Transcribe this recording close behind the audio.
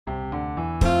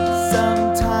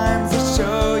Sometimes the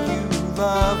show you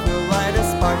love will light a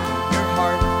spark in your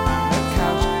heart on the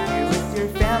couch here with your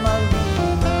family.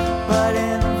 But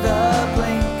in the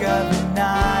blink of an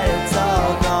eye, it's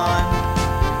all gone.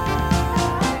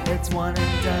 It's One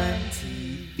and Done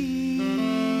TV.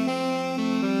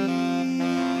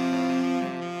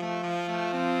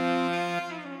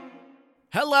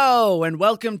 Hello, and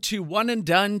welcome to One and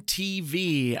Done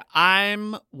TV.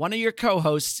 I'm one of your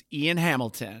co-hosts, Ian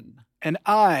Hamilton. And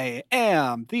I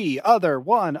am the other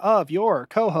one of your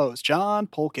co-hosts, John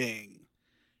Polking.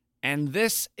 And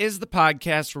this is the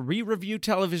podcast where we review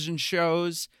television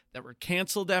shows that were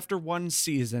canceled after one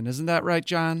season. Isn't that right,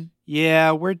 John?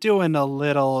 Yeah, we're doing a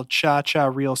little cha-cha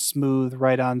real smooth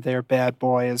right on there, bad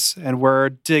boys. And we're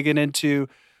digging into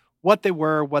what they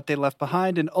were, what they left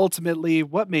behind, and ultimately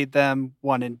what made them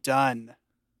one and done.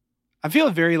 I'm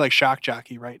feeling very like shock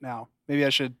jockey right now. Maybe I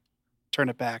should turn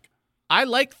it back. I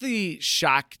like the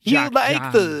shock jock. You like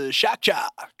John. the shock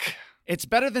jock. It's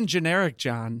better than generic,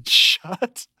 John.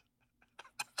 Shut.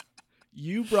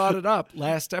 You brought it up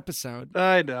last episode.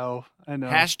 I know.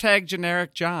 Hashtag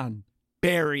generic John.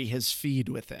 Bury his feed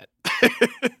with it.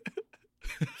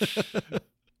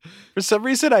 For some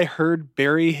reason, I heard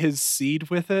bury his seed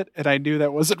with it, and I knew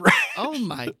that wasn't right. Oh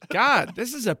my God.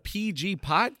 This is a PG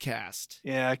podcast.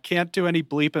 Yeah, I can't do any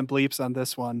bleep and bleeps on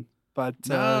this one. But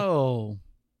No.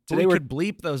 today we we're- could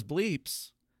bleep those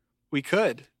bleeps. we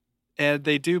could. And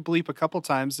they do bleep a couple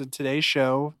times in today's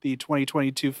show, the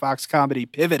 2022 Fox comedy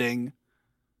Pivoting.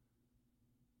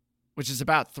 Which is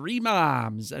about three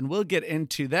moms. And we'll get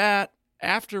into that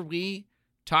after we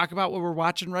talk about what we're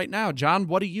watching right now. John,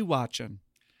 what are you watching?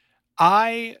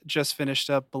 I just finished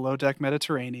up Below Deck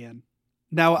Mediterranean.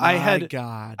 Now, I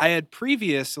had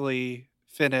previously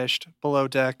finished Below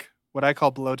Deck, what I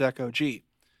call Below Deck OG.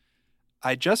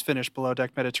 I just finished Below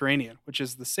Deck Mediterranean, which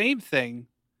is the same thing,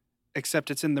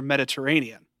 except it's in the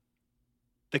Mediterranean.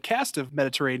 The cast of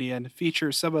Mediterranean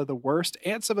features some of the worst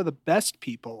and some of the best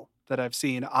people that I've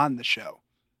seen on the show.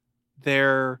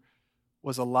 There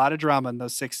was a lot of drama in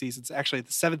those 6 seasons. Actually,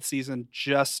 the 7th season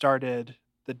just started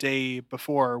the day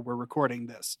before we're recording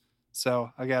this.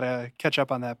 So I got to catch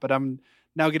up on that. But I'm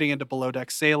now getting into Below Deck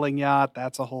Sailing Yacht.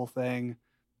 That's a whole thing.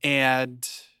 And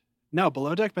no,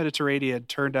 Below Deck Mediterranean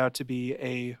turned out to be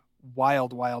a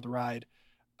wild, wild ride.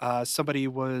 Somebody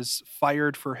was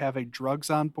fired for having drugs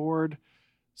on board.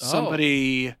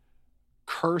 Somebody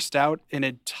cursed out an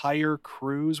entire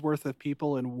cruise worth of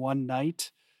people in one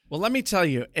night. Well, let me tell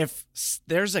you, if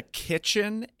there's a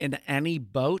kitchen in any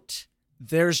boat,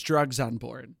 there's drugs on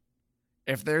board.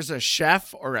 If there's a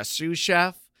chef or a sous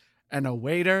chef and a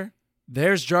waiter,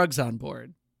 there's drugs on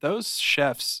board. Those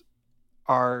chefs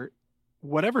are,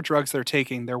 whatever drugs they're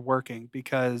taking, they're working,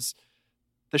 because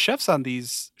the chefs on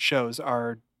these shows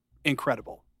are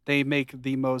incredible. They make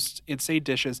the most insane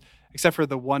dishes, except for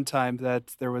the one time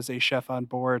that there was a chef on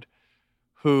board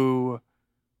who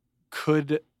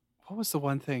could, what was the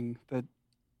one thing that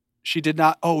she did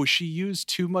not, she used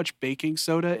too much baking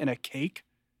soda in a cake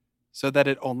so that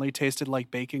it only tasted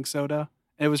like baking soda.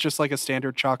 And it was just like a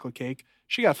standard chocolate cake.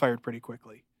 She got fired pretty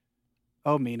quickly.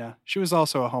 Oh, Mina. She was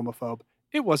also a homophobe.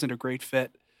 It wasn't a great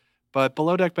fit. But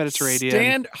Below Deck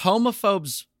Mediterranean.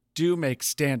 Homophobes do make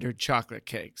standard chocolate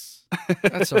cakes.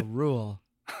 That's a rule.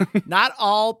 Not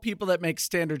all people that make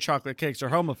standard chocolate cakes are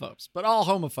homophobes, but all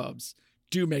homophobes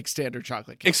do make standard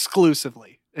chocolate cakes.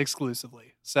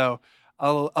 Exclusively. So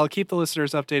I'll keep the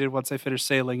listeners updated once I finish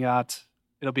Sailing Yacht.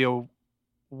 It'll be a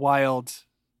wild,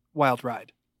 wild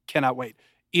ride. Cannot wait.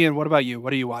 Ian, what about you?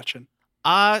 What are you watching?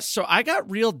 So I got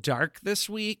real dark this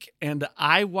week, and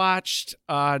I watched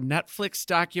a Netflix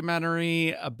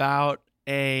documentary about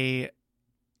a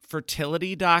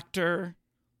fertility doctor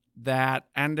that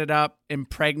ended up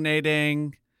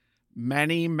impregnating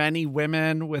many, many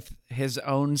women with his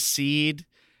own seed.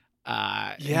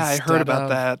 I heard about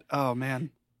that. Oh,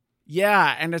 man.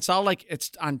 Yeah, and it's all like,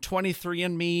 it's on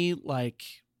 23andMe, like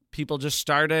people just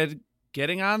started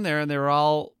getting on there, and they were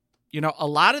all, a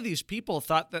lot of these people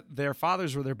thought that their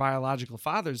fathers were their biological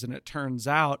fathers, and it turns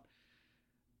out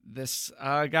this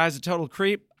guy's a total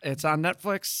creep. It's on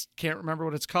Netflix. Can't remember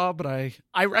what it's called, but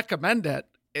I recommend it.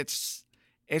 It's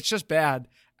just bad.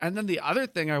 And then the other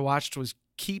thing I watched was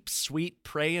Keep Sweet,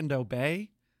 Pray, and Obey.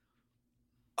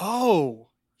 Oh,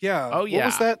 yeah. Oh,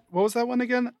 yeah. What was that one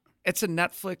again? It's a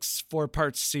Netflix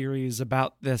 4-part series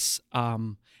about this.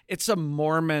 It's a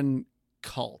Mormon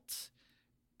cult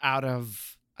out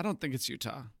of, I don't think it's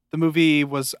Utah. The movie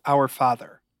was Our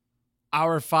Father.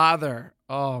 Our Father.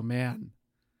 Oh, man.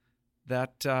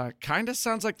 That kind of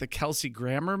sounds like the Kelsey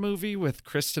Grammer movie with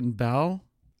Kristen Bell.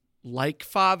 Like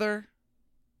Father.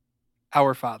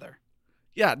 Our Father.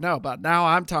 Yeah, no, but now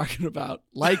I'm talking about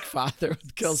Like Father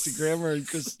with Kelsey Grammer and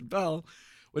Kristen Bell,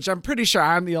 which I'm pretty sure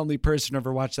I'm the only person who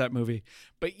ever watched that movie.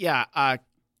 But yeah,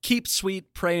 Keep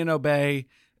Sweet, Pray and Obey.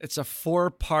 It's a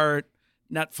 4-part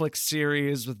Netflix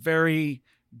series with very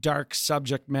dark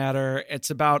subject matter. It's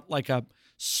about like a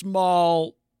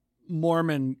small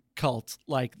Mormon cult.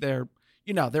 Like they're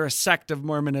a sect of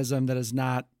Mormonism that is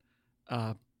not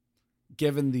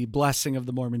given the blessing of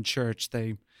the Mormon Church.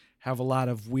 They have a lot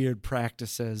of weird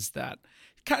practices that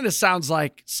kind of sounds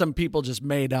like some people just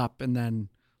made up and then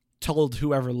told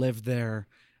whoever lived there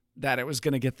that it was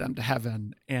going to get them to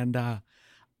heaven. And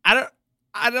I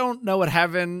don't know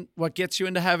what gets you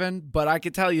into heaven, but I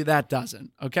could tell you that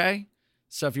doesn't. Okay.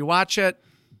 So if you watch it,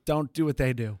 don't do what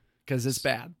they do because it's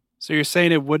bad. So you're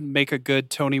saying it wouldn't make a good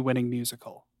Tony-winning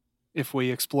musical if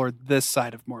we explored this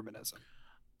side of Mormonism?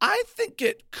 I think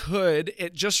it could.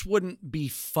 It just wouldn't be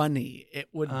funny. It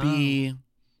would be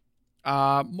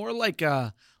more like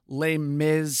a Les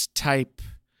Mis type,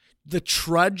 the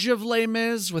trudge of Les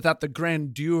Mis without the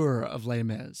grandeur of Les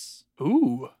Mis.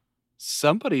 Ooh,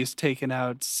 somebody's taking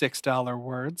out $6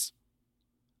 words.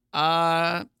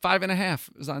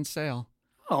 5.5 is on sale.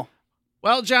 Oh.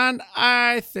 Well, John,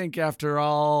 I think after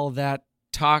all that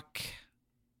talk,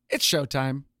 it's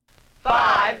showtime.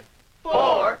 5,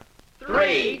 4,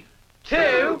 3,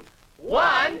 2,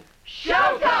 1,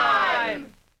 showtime!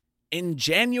 In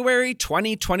January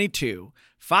 2022,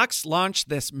 Fox launched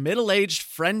this middle-aged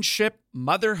friendship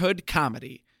motherhood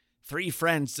comedy. 3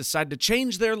 friends decide to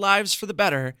change their lives for the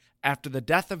better after the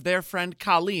death of their friend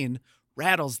Colleen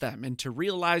rattles them into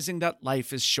realizing that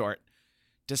life is short.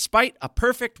 Despite a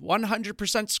perfect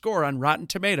 100% score on Rotten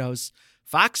Tomatoes,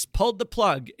 Fox pulled the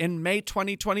plug in May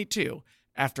 2022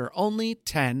 after only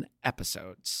 10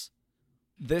 episodes.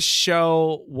 This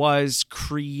show was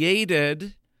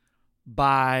created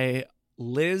by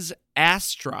Liz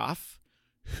Astroff,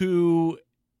 who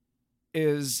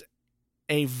is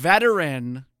a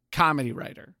veteran comedy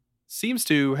writer. Seems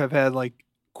to have had like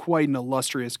quite an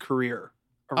illustrious career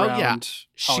around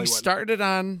Hollywood. She started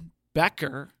on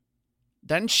Becker.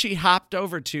 Then she hopped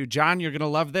over to, John, you're going to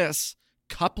love this,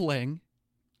 Coupling.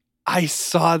 I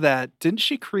saw that. Didn't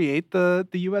she create the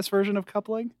U.S. version of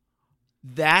Coupling?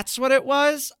 That's what it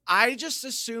was? I just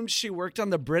assumed she worked on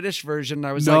the British version.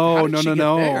 I was like, how did she get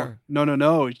there?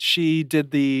 No. She did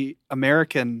the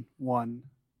American one.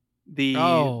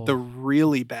 The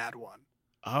really bad one.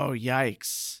 Oh,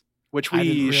 yikes. Which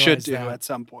we should do at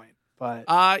some point.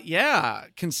 But yeah,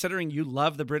 considering you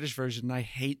love the British version, I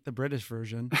hate the British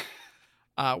version.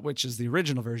 Which is the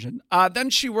original version.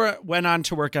 Then she went on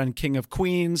to work on King of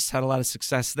Queens, had a lot of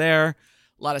success there,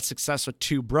 a lot of success with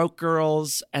Two Broke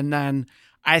Girls, and then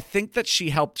I think that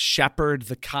she helped shepherd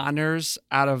the Connors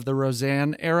out of the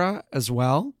Roseanne era as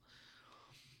well.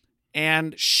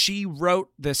 And she wrote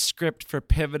this script for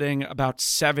Pivoting about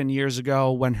 7 years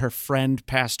ago when her friend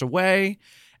passed away,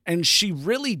 and she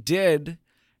really did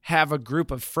have a group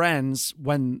of friends.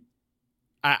 When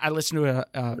I listened to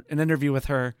an interview with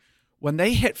her, when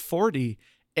they hit 40,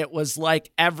 it was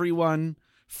like everyone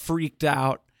freaked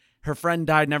out. Her friend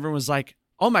died and everyone was like,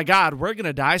 oh my God, we're going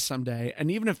to die someday.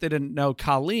 And even if they didn't know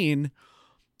Colleen,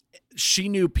 she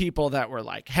knew people that were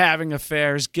like having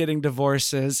affairs, getting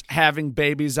divorces, having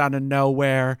babies out of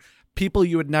nowhere, people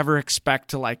you would never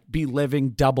expect to like be living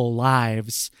double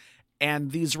lives. And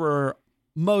these were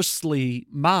mostly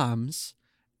moms.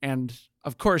 And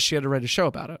of course she had to write a show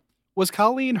about it. Was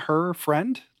Colleen her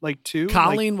friend, too?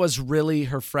 Colleen was really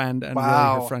her friend and really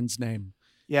her friend's name.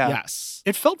 Yeah. Yes.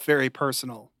 It felt very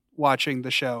personal watching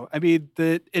the show. I mean,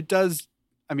 it does,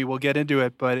 we'll get into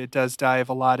it, but it does dive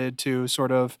a lot into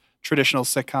sort of traditional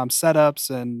sitcom setups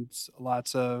and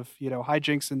lots of,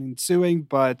 hijinks and ensuing.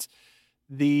 But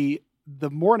the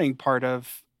morning part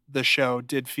of the show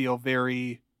did feel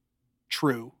very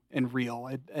true and real.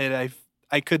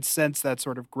 I could sense that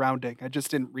sort of grounding. I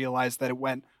just didn't realize that it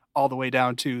went all the way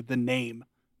down to the name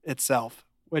itself,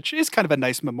 which is kind of a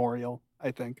nice memorial,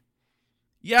 I think.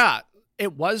 Yeah,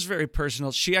 it was very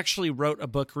personal. She actually wrote a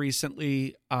book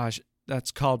recently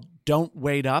that's called Don't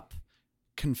Wait Up,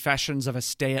 Confessions of a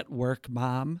Stay-at-Work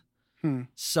Mom.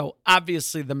 So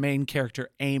obviously the main character,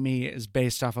 Amy, is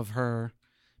based off of her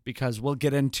because we'll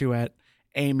get into it.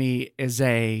 Amy is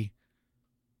a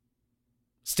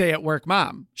stay-at-work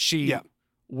mom. She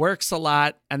works a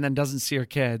lot and then doesn't see her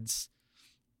kids.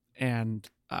 And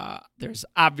there's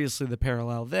obviously the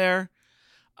parallel there.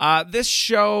 This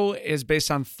show is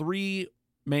based on 3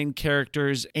 main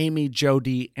characters, Amy,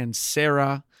 Jody, and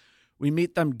Sarah. We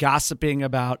meet them gossiping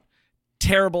about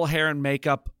terrible hair and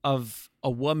makeup of a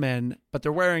woman, but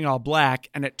they're wearing all black,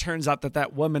 and it turns out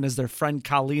that woman is their friend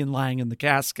Colleen lying in the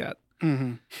casket.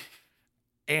 Mm-hmm.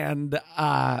 And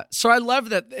so I love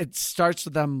that it starts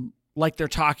with them like they're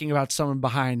talking about someone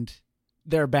behind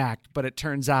their back, but it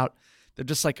turns out they're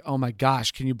just like, oh my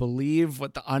gosh, can you believe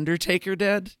what The Undertaker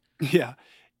did? Yeah.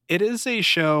 It is a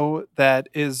show that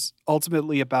is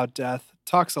ultimately about death,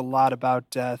 talks a lot about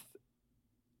death,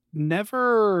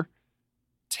 never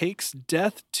takes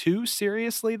death too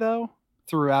seriously, though,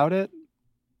 throughout it.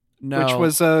 No. Which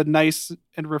was a nice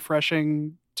and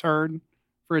refreshing turn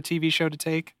for a TV show to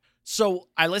take. So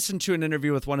I listened to an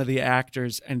interview with one of the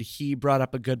actors, and he brought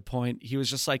up a good point. He was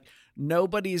just like,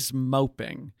 nobody's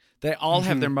moping. They all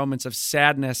have their moments of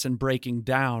sadness and breaking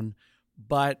down,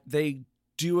 but they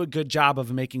do a good job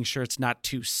of making sure it's not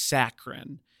too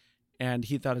saccharine. And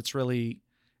he thought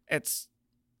it's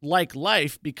like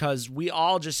life, because we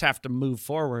all just have to move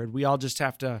forward. We all just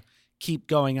have to keep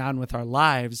going on with our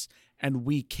lives, and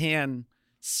we can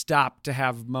stop to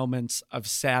have moments of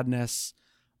sadness,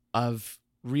 of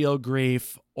real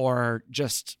grief, or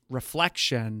just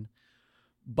reflection,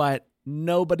 but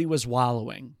nobody was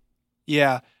wallowing.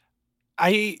 Yeah.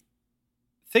 I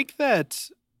think that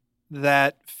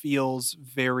feels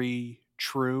very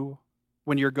true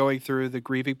when you're going through the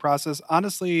grieving process.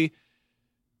 Honestly,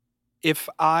 if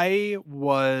I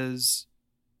was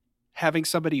having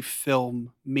somebody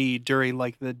film me during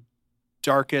like the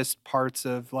darkest parts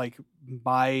of like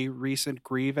my recent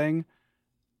grieving,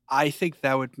 I think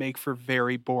that would make for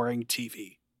very boring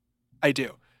TV. I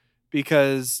do.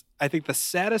 Because I think the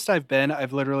saddest I've been,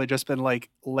 I've literally just been like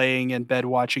laying in bed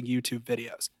watching YouTube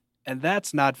videos. And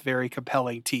that's not very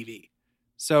compelling TV.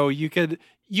 So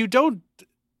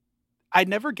I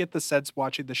never get the sense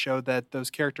watching the show that those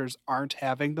characters aren't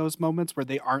having those moments where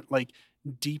they aren't like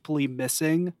deeply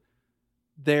missing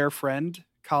their friend,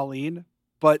 Colleen.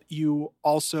 But you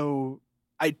also,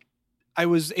 I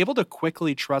was able to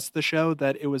quickly trust the show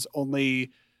that it was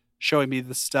only showing me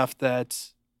the stuff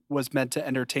that was meant to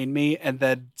entertain me, and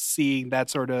then seeing that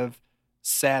sort of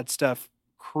sad stuff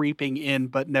creeping in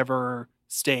but never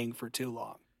staying for too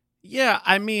long. Yeah,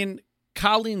 I mean,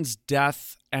 Colleen's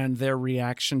death and their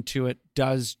reaction to it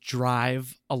does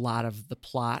drive a lot of the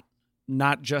plot,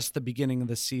 not just the beginning of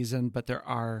the season, but there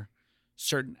are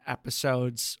certain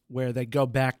episodes where they go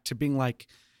back to being like,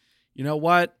 you know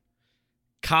what?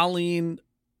 Colleen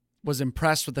was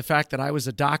impressed with the fact that I was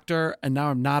a doctor, and now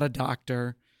I'm not a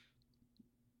doctor.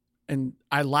 And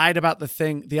I lied about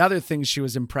the other thing she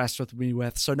was impressed with me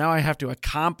with. So now I have to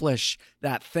accomplish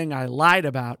that thing I lied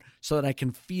about so that I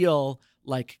can feel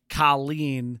like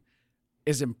Colleen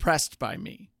is impressed by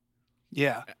me.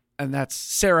 Yeah. And that's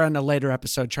Sarah in a later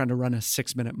episode trying to run a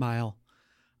 6-minute mile.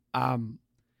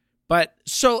 But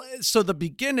so the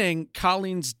beginning,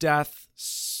 Colleen's death,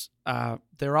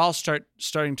 they're all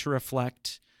starting to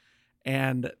reflect.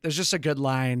 And there's just a good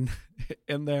line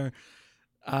in there.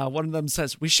 One of them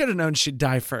says, we should have known she'd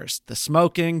die first. The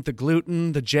smoking, the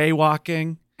gluten, the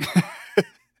jaywalking.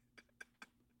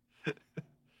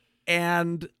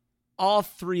 And all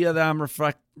three of them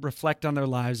reflect on their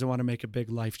lives and want to make a big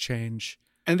life change.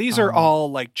 And these are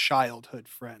all like childhood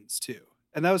friends too.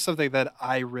 And that was something that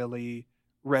I really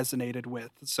resonated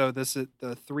with. So this is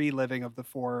the 3 living of the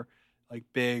 4 like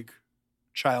big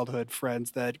childhood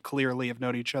friends that clearly have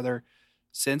known each other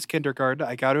since kindergarten.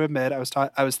 I got to admit,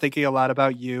 I was thinking a lot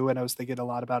about you, and I was thinking a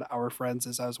lot about our friends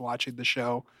as I was watching the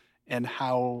show, and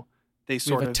how they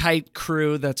we have a tight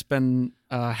crew that's been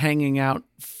hanging out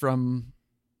from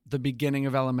the beginning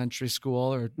of elementary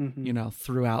school, or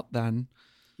throughout then.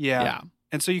 Yeah.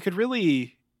 And so you could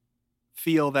really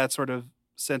feel that sort of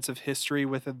sense of history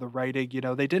within the writing. You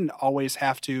know, they didn't always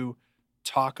have to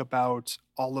talk about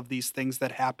all of these things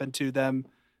that happened to them.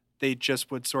 They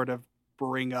just would sort of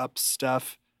bring up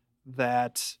stuff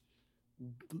that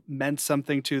meant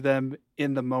something to them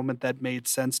in the moment that made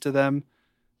sense to them.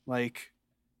 Like,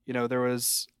 there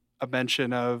was a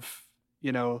mention of,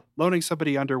 loaning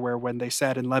somebody underwear when they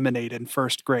sat in Lemonade in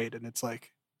 1st grade. And it's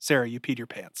like, Sarah, you peed your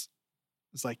pants.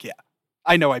 It's like, yeah,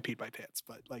 I know I peed my pants,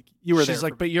 but like you were there. She's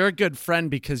like, but you're a good friend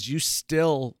because you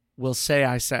still will say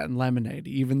I sat in Lemonade,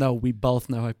 even though we both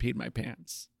know I peed my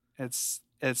pants. It's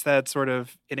that sort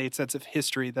of innate sense of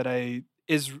history that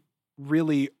is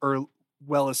really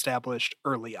well established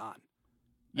early on.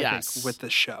 I think, with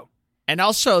this show. And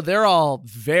also, they're all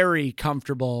very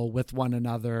comfortable with one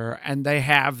another, and they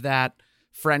have that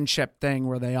friendship thing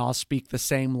where they all speak the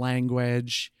same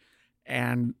language,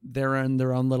 and they're in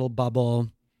their own little bubble.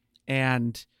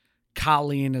 And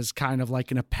Colleen is kind of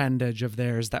like an appendage of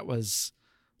theirs that was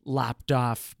lopped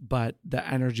off, but the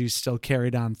energy still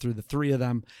carried on through the three of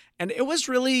them. And it was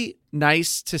really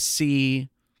nice to see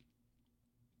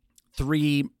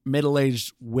three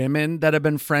middle-aged women that have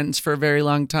been friends for a very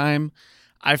long time.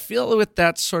 I feel with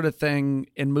that sort of thing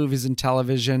in movies and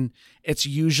television, it's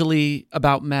usually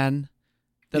about men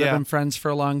that have been friends for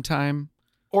a long time.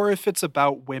 Or if it's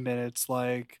about women, it's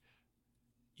like,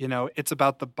 it's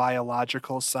about the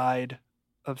biological side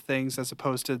of things as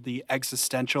opposed to the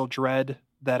existential dread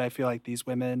that I feel like these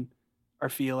women are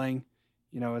feeling.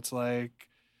 It's like,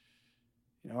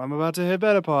 I'm about to hit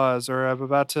menopause, or I'm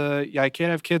about to, I can't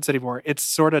have kids anymore. It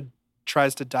sort of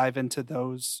tries to dive into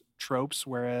those tropes,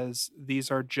 whereas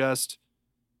these are just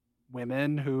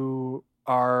women who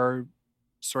are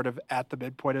sort of at the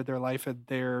midpoint of their life and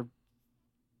they're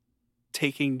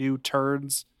taking new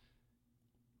turns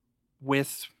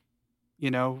with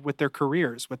their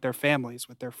careers, with their families,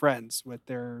 with their friends, with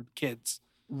their kids.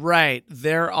 Right.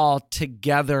 They're all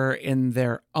together in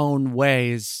their own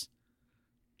ways,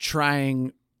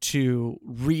 trying to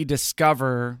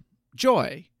rediscover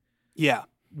joy. Yeah.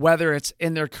 Whether it's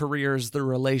in their careers, their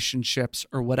relationships,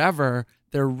 or whatever,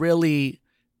 they're really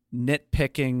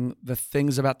nitpicking the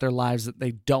things about their lives that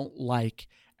they don't like,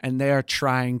 and they are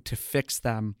trying to fix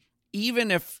them, even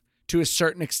if to a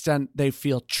certain extent they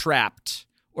feel trapped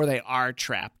or they are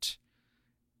trapped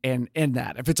in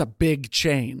that, if it's a big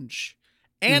change.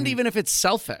 And even if it's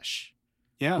selfish,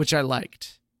 which I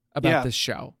liked about this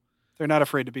show. They're not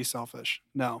afraid to be selfish.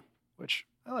 No, which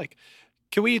I like.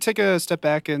 Can we take a step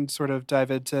back and sort of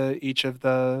dive into each of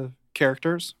the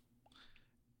characters?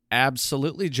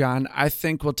 Absolutely, John. I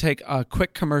think we'll take a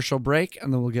quick commercial break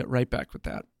and then we'll get right back with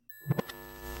that.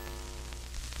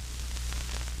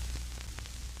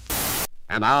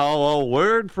 And now a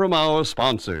word from our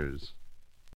sponsors.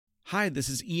 Hi, this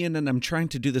is Ian, and I'm trying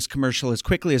to do this commercial as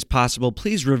quickly as possible.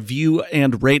 Please review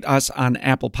and rate us on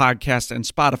Apple Podcasts and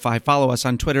Spotify. Follow us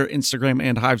on Twitter, Instagram,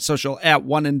 and Hive Social at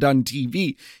One and Done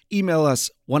TV. Email us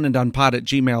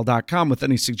oneanddonepod@gmail.com with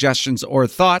any suggestions or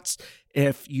thoughts.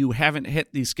 If you haven't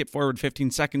hit the skip forward 15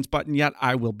 seconds button yet,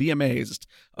 I will be amazed.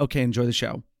 Okay, enjoy the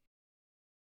show.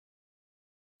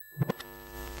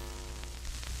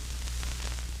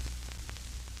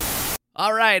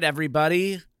 All right,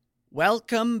 everybody.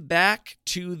 Welcome back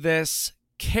to this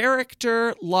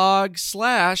character log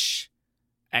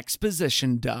 /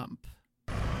 exposition dump.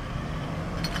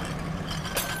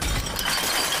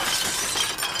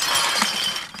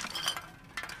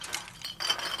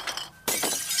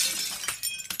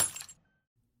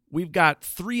 We've got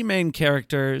three main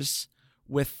characters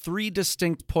with three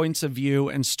distinct points of view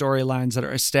and storylines that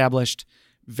are established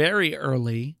very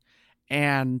early,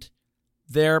 and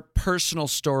their personal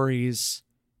stories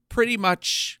pretty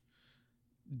much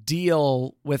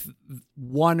deal with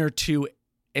one or two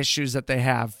issues that they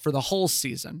have for the whole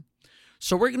season.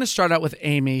 So we're going to start out with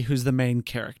Amy, who's the main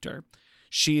character.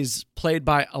 She's played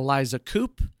by Eliza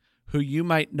Coupe, who you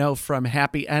might know from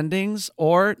Happy Endings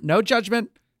or, no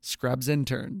judgment, Scrubs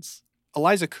Interns.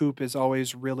 Eliza Coupe is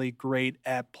always really great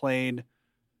at playing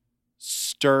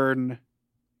stern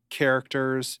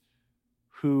characters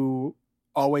who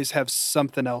always have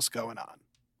something else going on.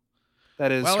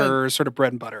 That is her sort of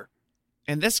bread and butter.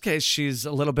 In this case, she's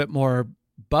a little bit more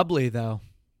bubbly, though.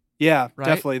 Yeah, right?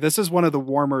 Definitely. This is one of the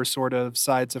warmer sort of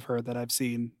sides of her that I've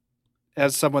seen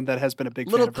as someone that has been a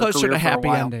big fan of her career for a while. A little closer to Happy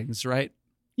Endings, right?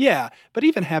 Yeah, but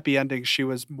even Happy Endings, she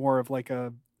was more of like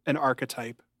an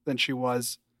archetype than she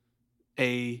was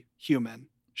a human.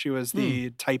 She was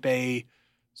the type A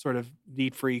sort of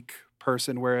neat freak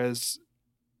person, whereas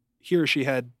here she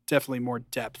had definitely more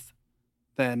depth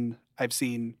than I've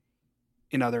seen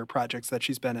in other projects that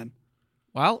she's been in.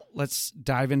 Well, let's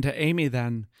dive into Amy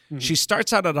then. Mm-hmm. She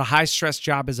starts out at a high-stress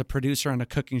job as a producer on a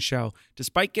cooking show.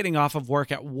 Despite getting off of work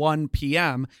at 1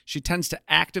 p.m., she tends to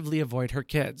actively avoid her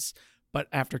kids. But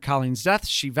after Colleen's death,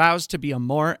 she vows to be a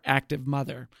more active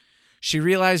mother. She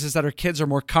realizes that her kids are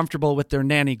more comfortable with their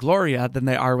nanny, Gloria, than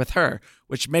they are with her,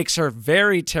 which makes her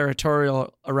very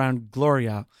territorial around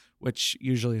Gloria, which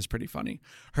usually is pretty funny.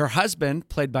 Her husband,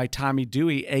 played by Tommy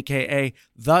Dewey, a.k.a.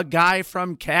 the guy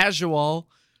from Casual,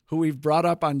 who we've brought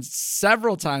up on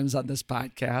several times on this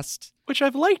podcast. Which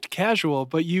I've liked Casual,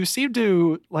 but you seem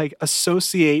to like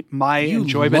associate my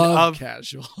enjoyment of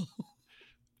Casual.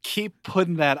 Keep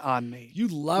putting that on me. You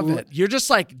love it. You're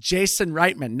just like Jason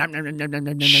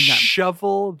Reitman.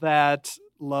 Shovel that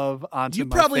love onto my face. You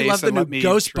probably loved the new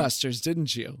Ghostbusters,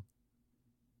 didn't you?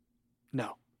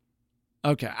 No.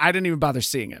 Okay, I didn't even bother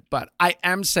seeing it, but I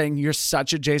am saying you're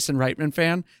such a Jason Reitman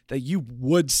fan that you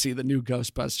would see the new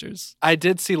Ghostbusters. I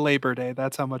did see Labor Day.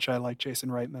 That's how much I like Jason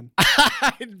Reitman.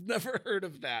 I've never heard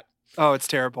of that. Oh, it's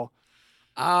terrible.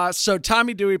 So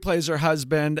Tommy Dewey plays her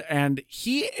husband, and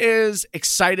he is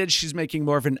excited she's making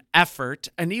more of an effort,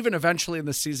 and even eventually in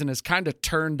the season is kind of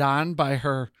turned on by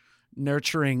her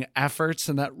nurturing efforts,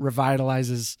 and that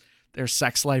revitalizes their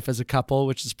sex life as a couple,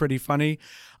 which is pretty funny.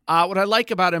 What I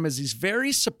like about him is he's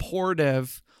very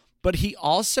supportive, but he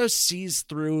also sees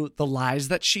through the lies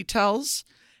that she tells,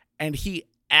 and he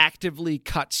actively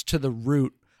cuts to the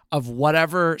root of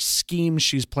whatever scheme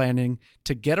she's planning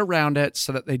to get around it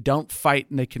so that they don't fight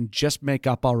and they can just make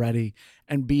up already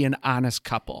and be an honest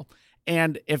couple.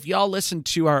 And if y'all listened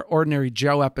to our Ordinary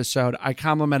Joe episode, I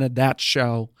complimented that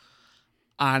show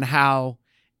on how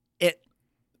it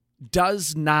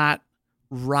does not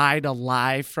ride a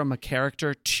lie from a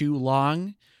character too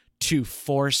long to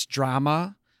force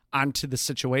drama onto the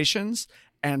situations.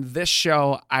 And this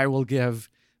show, I will give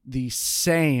the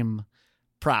same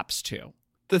props to.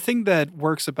 The thing that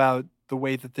works about the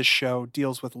way that this show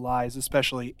deals with lies,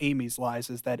 especially Amy's lies,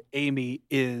 is that Amy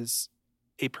is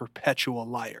a perpetual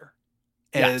liar.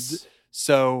 And Yes.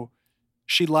 so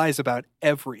she lies about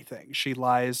everything. She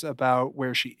lies about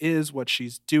where she is, what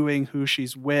she's doing, who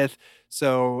she's with.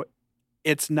 So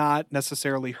it's not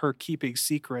necessarily her keeping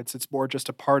secrets. It's more just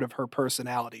a part of her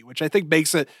personality, which I think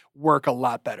makes it work a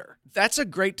lot better. That's a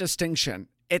great distinction.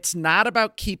 It's not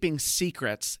about keeping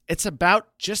secrets. It's about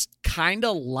just kind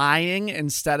of lying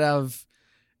instead of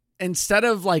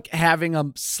like having a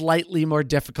slightly more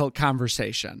difficult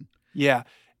conversation. Yeah.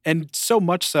 And so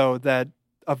much so that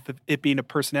it being a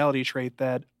personality trait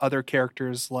that other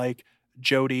characters like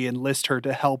Jody enlist her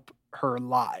to help her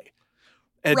lie.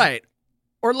 And right.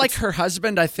 Or like her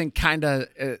husband, I think kind of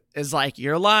is like,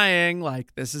 you're lying.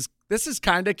 Like this is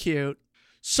kind of cute.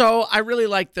 So I really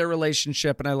like their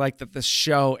relationship, and I like that this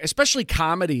show, especially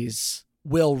comedies,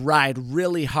 will ride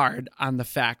really hard on the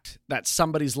fact that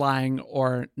somebody's lying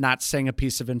or not saying a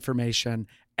piece of information,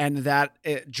 and that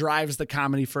it drives the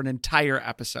comedy for an entire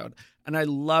episode. And I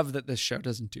love that this show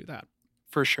doesn't do that.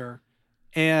 For sure.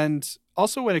 And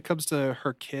also when it comes to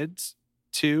her kids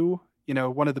too,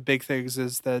 one of the big things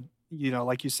is that,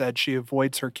 like you said, she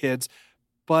avoids her kids,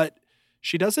 but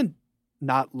she doesn't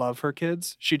not love her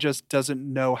kids. She just doesn't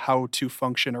know how to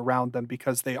function around them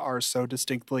because they are so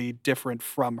distinctly different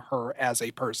from her as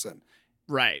a person.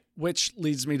 Right. Which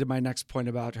leads me to my next point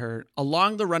about her.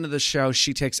 Along the run of the show,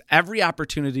 she takes every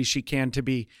opportunity she can to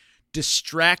be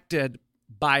distracted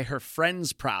by her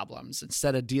friends' problems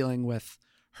instead of dealing with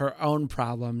her own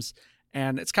problems.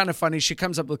 And it's kind of funny. She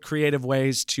comes up with creative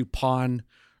ways to pawn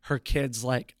her kids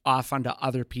like off onto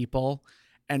other people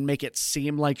and make it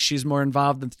seem like she's more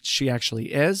involved than she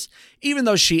actually is, even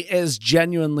though she is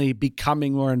genuinely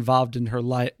becoming more involved in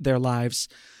their lives.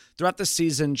 Throughout the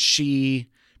season, she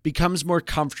becomes more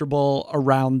comfortable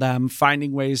around them,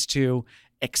 finding ways to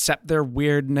accept their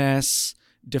weirdness,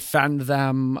 defend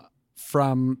them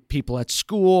from people at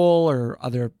school or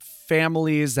other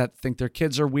families that think their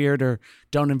kids are weird or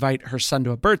don't invite her son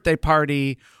to a birthday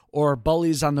party or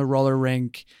bullies on the roller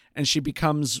rink. And she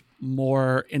becomes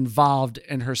more involved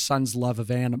in her son's love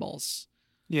of animals.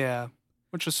 Yeah,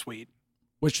 which was sweet.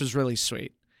 Which was really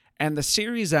sweet. And the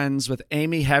series ends with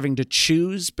Amy having to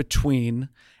choose between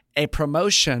a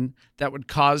promotion that would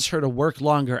cause her to work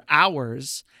longer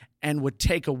hours and would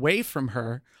take away from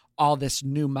her all this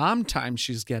new mom time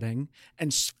she's getting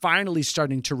and finally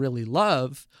starting to really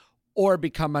love, or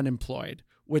become unemployed,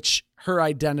 which her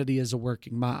identity is a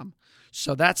working mom.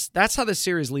 So that's how the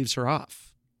series leaves her off.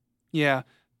 Yeah,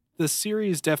 the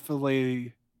series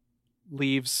definitely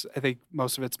leaves, I think,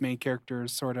 most of its main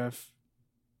characters sort of,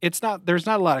 there's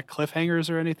not a lot of cliffhangers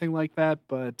or anything like that,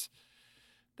 but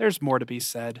there's more to be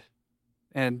said.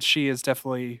 And she is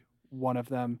definitely one of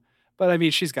them. But I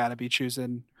mean, she's got to be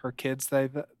choosing her kids.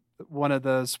 One of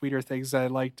the sweeter things I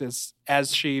liked is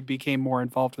as she became more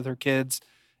involved with her kids,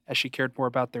 as she cared more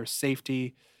about their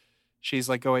safety, she's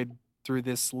like going through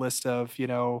this list of, do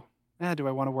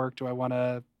I want to work? Do I want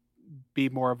to be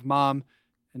more of mom?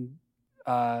 And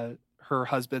her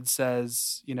husband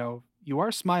says, you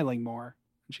are smiling more.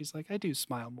 And she's like, I do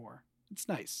smile more. It's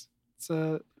nice. It's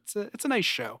a nice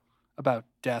show about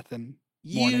death and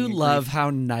mourning. You and love grief.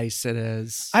 how nice it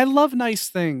is. I love nice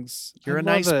things. You're I a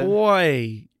love nice it.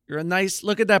 boy. You're a nice,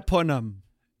 look at that punum.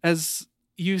 As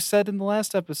you said in the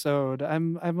last episode,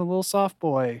 I'm a little soft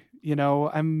boy.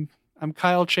 I'm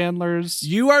Kyle Chandler's.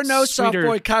 You are no soft sweeter-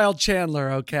 boy Kyle Chandler,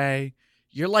 okay?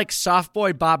 You're like soft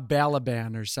boy Bob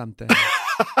Balaban or something.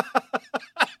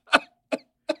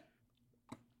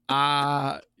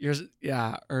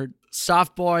 Or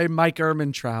soft boy Mike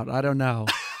Ehrmantraut. I don't know.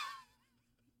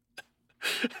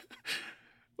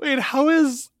 Wait, how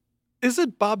is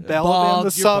it Bob Balaban Bald,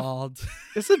 the you're soft? bald.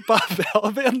 Is it Bob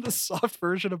Balaban the soft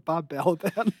version of Bob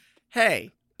Balaban?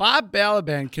 Hey, Bob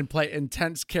Balaban can play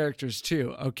intense characters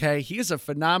too, okay? He's a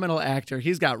phenomenal actor.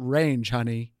 He's got range,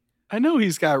 honey. I know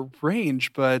he's got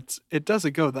range, but it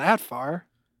doesn't go that far.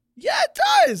 Yeah, it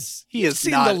does. You've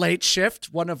seen not... The Late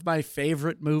Shift, one of my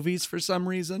favorite movies for some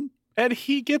reason. And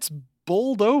he gets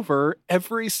bowled over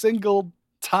every single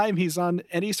time he's on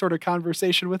any sort of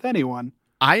conversation with anyone.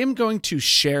 I am going to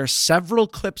share several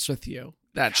clips with you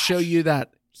that show you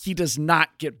that he does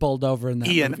not get bowled over in that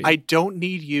Ian, movie. I don't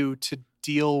need you to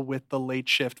deal with The Late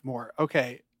Shift more.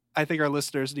 Okay, I think our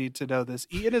listeners need to know this.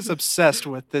 Ian is obsessed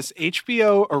with this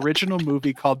HBO original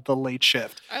movie called The Late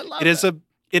Shift. I love it.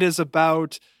 It is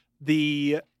about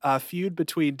the feud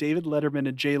between David Letterman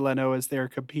and Jay Leno as they're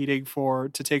competing to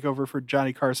take over for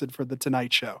Johnny Carson for The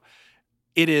Tonight Show.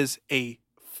 It is a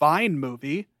fine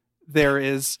movie. There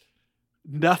is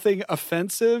nothing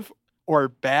offensive or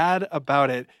bad about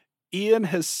it. Ian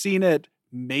has seen it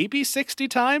maybe 60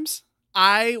 times.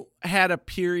 I had a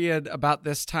period about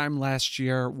this time last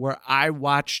year where I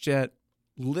watched it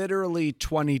literally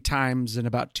 20 times in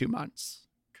about 2 months.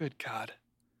 Good God.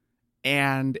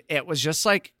 And it was just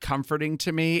like comforting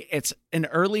to me. It's an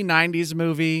early 90s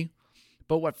movie,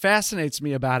 but what fascinates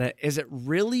me about it is it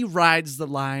really rides the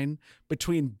line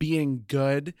between being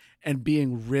good and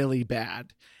being really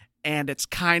bad. And it's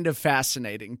kind of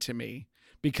fascinating to me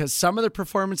because some of the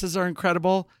performances are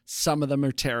incredible. Some of them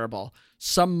are terrible.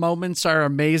 Some moments are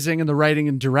amazing in the writing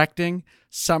and directing.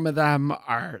 Some of them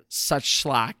are such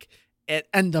slack.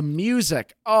 And the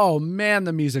music, oh man,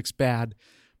 the music's bad.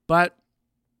 But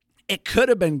it could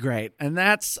have been great. And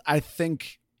that's, I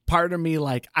think, part of me,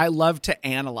 like, I love to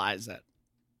analyze it.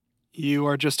 You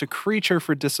are just a creature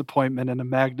for disappointment and a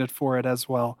magnet for it as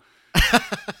well.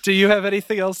 Do you have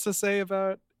anything else to say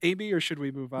about Amy, or should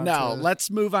we move on? No,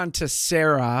 let's move on to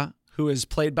Sarah, who is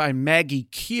played by Maggie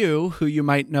Q, who you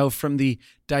might know from the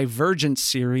Divergent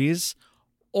series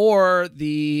or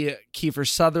the Kiefer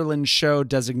Sutherland show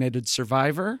Designated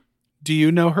Survivor. Do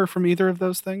you know her from either of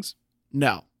those things?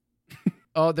 No.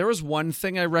 Oh, there was one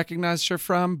thing I recognized her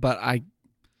from, but I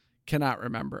cannot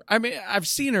remember. I mean, I've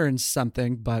seen her in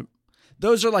something, but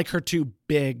those are like her two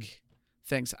big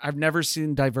things. I've never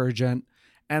seen Divergent.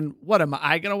 And what, am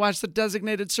I going to watch The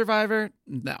Designated Survivor?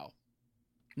 No.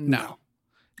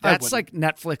 That's like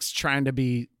Netflix trying to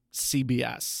be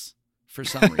CBS for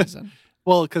some reason.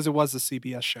 Well, because it was a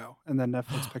CBS show, and then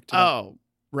Netflix picked it up. Oh,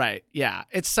 right. Yeah.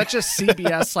 It's such a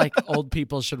CBS, like, old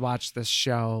people should watch this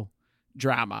show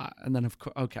drama. And then, of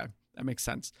course, okay, that makes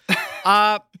sense.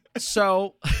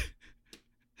 So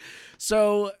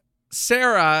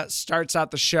Sarah starts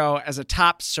out the show as a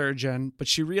top surgeon, but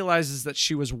she realizes that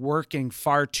she was working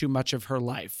far too much of her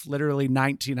life, literally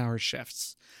 19-hour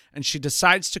shifts, and she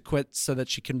decides to quit so that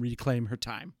she can reclaim her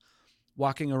time.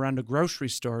 Walking around a grocery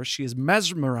store, she is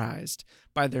mesmerized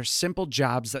by their simple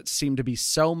jobs that seem to be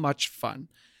so much fun.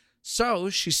 So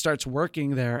she starts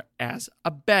working there as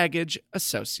a baggage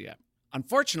associate.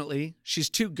 Unfortunately, she's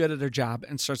too good at her job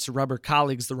and starts to rub her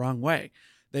colleagues the wrong way.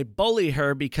 They bully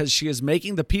her because she is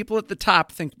making the people at the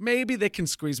top think maybe they can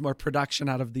squeeze more production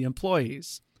out of the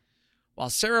employees. While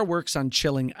Sarah works on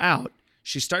chilling out,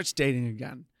 she starts dating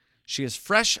again. She is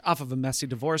fresh off of a messy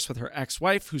divorce with her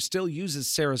ex-wife, who still uses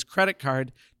Sarah's credit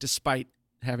card despite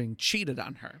having cheated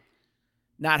on her.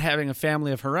 Not having a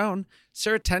family of her own,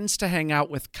 Sarah tends to hang out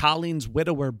with Colleen's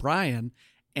widower, Brian,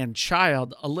 and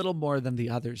child a little more than the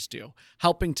others do,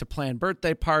 helping to plan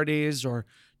birthday parties or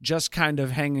just kind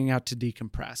of hanging out to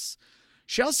decompress.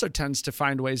 She also tends to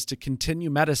find ways to continue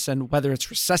medicine, whether it's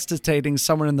resuscitating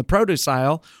someone in the produce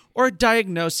aisle or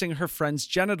diagnosing her friends'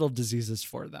 genital diseases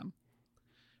for them.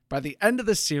 By the end of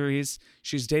the series,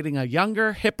 she's dating a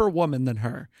younger, hipper woman than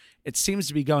her. It seems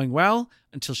to be going well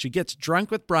until she gets drunk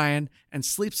with Brian and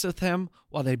sleeps with him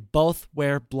while they both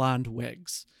wear blonde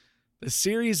wigs. The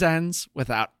series ends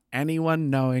without anyone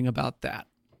knowing about that.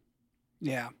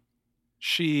 Yeah.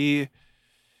 She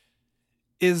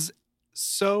is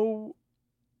so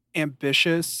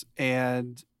ambitious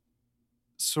and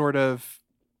sort of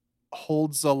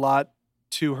holds a lot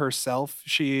to herself.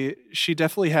 She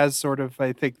definitely has sort of,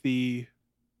 I think, the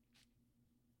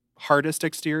hardest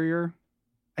exterior,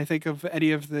 I think, of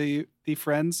any of the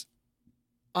friends.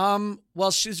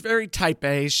 Well, she's very type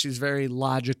A. She's very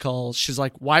logical. She's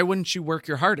like, why wouldn't you work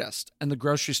your hardest? And the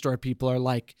grocery store people are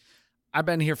like, I've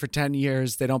been here for 10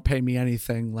 years. They don't pay me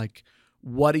anything. Like,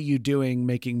 what are you doing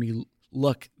making me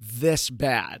look this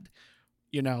bad?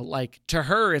 You know, like to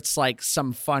her, it's like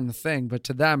some fun thing, but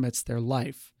to them, it's their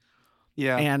life.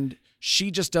 Yeah. And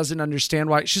she just doesn't understand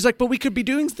why. She's like, but we could be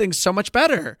doing things so much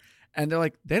better. And they're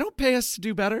like, they don't pay us to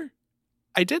do better.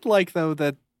 I did like, though,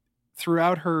 that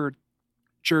throughout her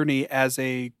journey as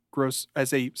a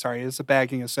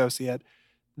bagging associate,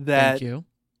 that Thank you.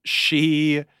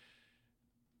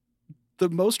 the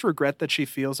most regret that she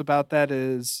feels about that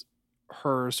is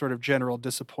her sort of general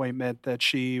disappointment that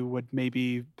she would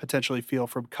maybe potentially feel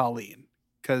from Colleen,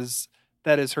 because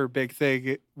that is her big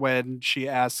thing when she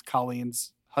asks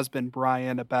Colleen's husband,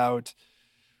 Brian, about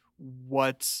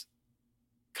what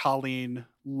Colleen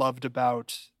loved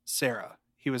about Sarah.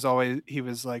 He was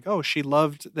like, oh, she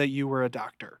loved that you were a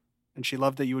doctor and she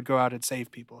loved that you would go out and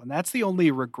save people. And that's the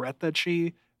only regret that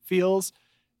she feels.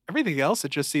 Everything else, it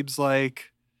just seems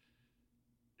like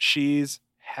she's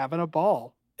having a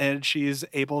ball. And she's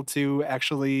able to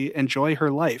actually enjoy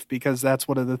her life, because that's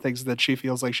one of the things that she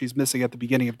feels like she's missing at the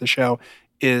beginning of the show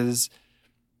is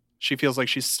she feels like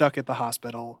she's stuck at the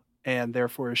hospital and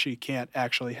therefore she can't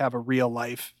actually have a real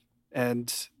life.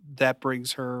 And that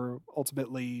brings her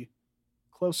ultimately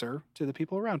closer to the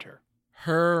people around her.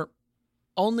 Her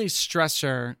only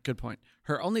stressor, good point.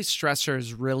 Her only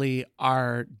stressors really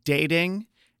are dating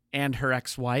and her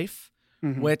ex-wife,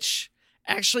 which...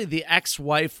 Actually, the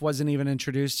ex-wife wasn't even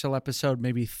introduced till episode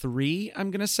maybe 3, I'm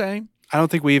going to say. I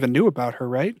don't think we even knew about her,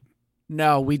 right?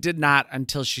 No, we did not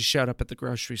until she showed up at the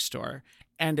grocery store.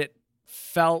 And it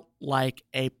felt like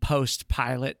a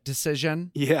post-pilot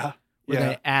decision. Yeah. Where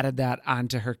they added that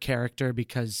onto her character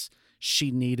because she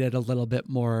needed a little bit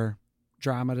more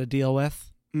drama to deal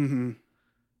with.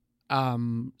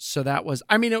 Mm-hmm. So that was,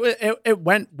 I mean, it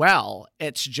went well.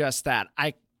 It's just that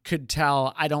I could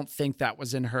tell, I don't think that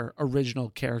was in her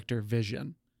original character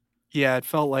vision. Yeah, it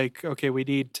felt like, okay, we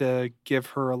need to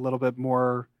give her a little bit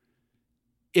more.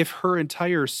 If her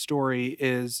entire story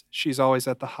is she's always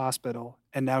at the hospital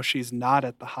and now she's not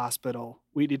at the hospital,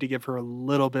 we need to give her a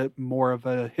little bit more of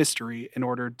a history in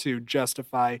order to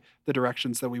justify the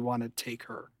directions that we want to take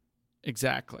her.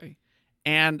 Exactly.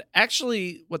 And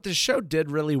actually, what this show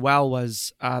did really well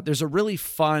was there's a really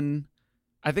fun,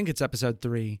 I think it's episode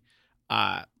 3,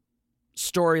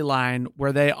 storyline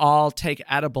where they all take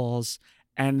edibles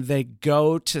and they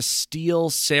go to steal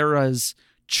Sarah's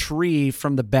tree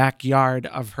from the backyard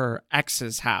of her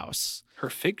ex's house. Her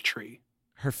fig tree,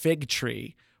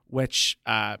 which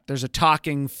there's a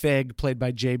talking fig played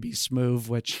by J.B. Smoove,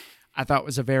 which I thought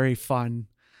was a very fun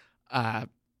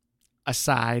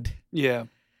aside. Yeah.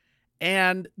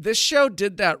 And this show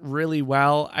did that really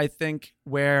well, I think,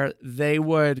 where they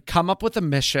would come up with a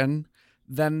mission.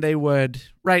 Then they would,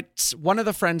 right, one of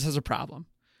the friends has a problem.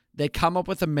 They come up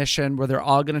with a mission where they're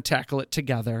all going to tackle it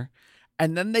together.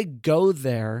 And then they go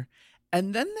there.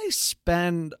 And then they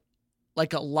spend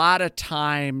like a lot of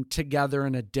time together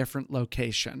in a different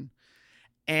location.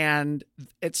 And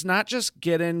it's not just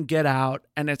get in, get out.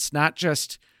 And it's not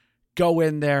just go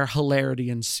in there, hilarity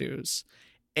ensues.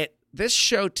 This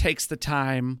show takes the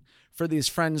time for these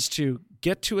friends to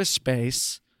get to a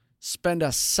space, spend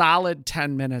a solid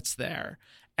 10 minutes there,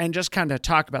 and just kind of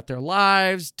talk about their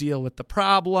lives, deal with the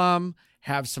problem,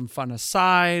 have some fun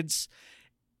asides.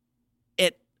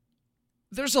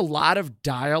 There's a lot of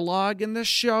dialogue in this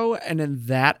show, and in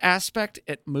that aspect,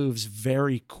 it moves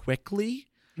very quickly.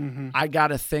 Mm-hmm. I got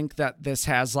to think that this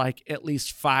has like at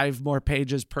least 5 more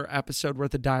pages per episode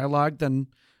worth of dialogue than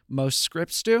most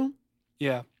scripts do.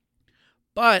 Yeah.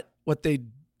 But what they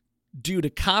do to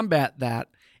combat that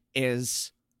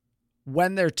is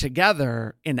when they're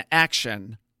together in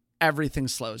action, everything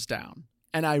slows down.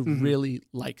 And I really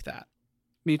like that.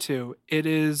 Me too. It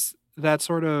is that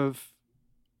sort of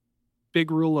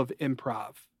big rule of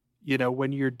improv. You know,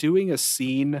 when you're doing a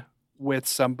scene with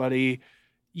somebody,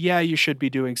 yeah, you should be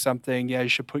doing something. Yeah, you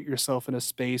should put yourself in a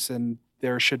space and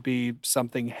there should be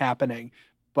something happening.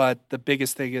 But the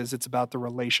biggest thing is it's about the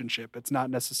relationship. It's not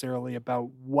necessarily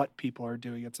about what people are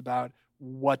doing. It's about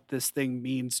what this thing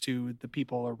means to the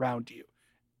people around you.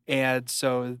 And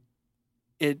so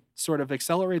it sort of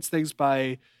accelerates things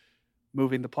by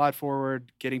moving the plot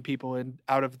forward, getting people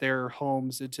out of their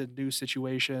homes into new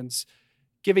situations,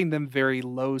 giving them very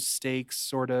low stakes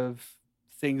sort of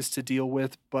things to deal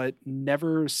with, but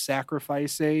never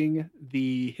sacrificing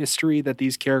the history that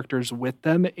these characters with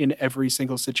them in every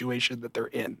single situation that they're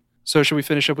in. So should we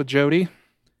finish up with Jody?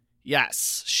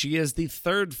 Yes, she is the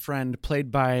third friend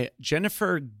played by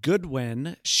Jennifer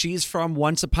Goodwin. She's from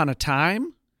Once Upon a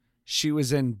Time. She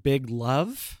was in Big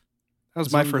Love. That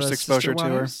was my first exposure to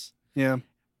her. Yeah.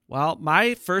 Well,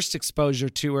 my first exposure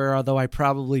to her, although I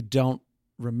probably don't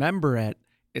remember it,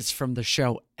 is from the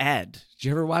show Ed. Did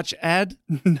you ever watch Ed?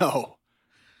 No.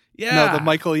 Yeah. No, the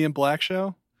Michael Ian Black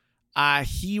show?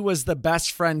 He was the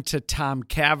best friend to Tom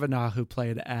Cavanaugh, who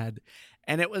played Ed.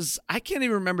 And it was, I can't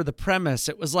even remember the premise.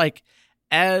 It was like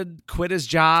Ed quit his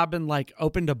job and like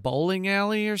opened a bowling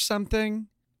alley or something.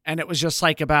 And it was just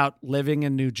like about living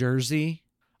in New Jersey.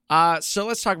 So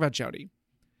let's talk about Jody.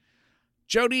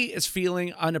 Jody is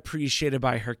feeling unappreciated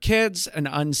by her kids and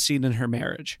unseen in her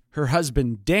marriage. Her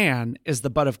husband, Dan, is the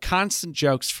butt of constant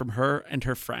jokes from her and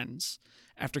her friends.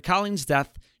 After Colleen's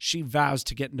death, she vows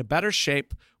to get into better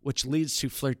shape, which leads to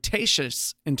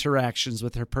flirtatious interactions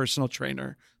with her personal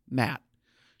trainer, Matt.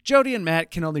 Jody and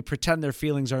Matt can only pretend their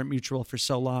feelings aren't mutual for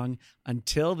so long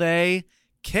until they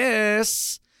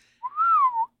kiss.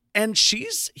 And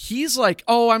he's like,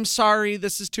 oh, I'm sorry,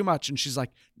 this is too much. And she's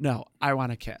like, no, I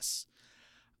want to kiss.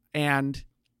 And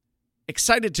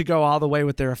excited to go all the way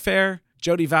with their affair,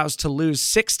 Jody vows to lose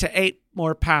 6 to 8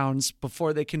 more pounds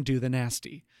before they can do the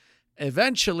nasty.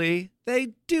 Eventually,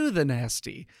 they do the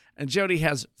nasty, and Jody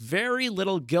has very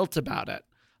little guilt about it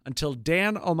until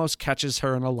Dan almost catches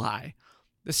her in a lie.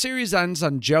 The series ends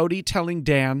on Jody telling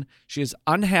Dan she is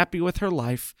unhappy with her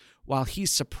life, while he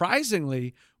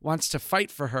surprisingly wants to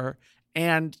fight for her,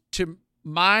 and to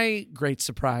my great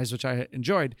surprise, which I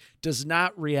enjoyed, does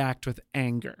not react with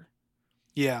anger.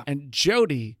 Yeah. And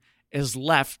Jody is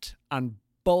left on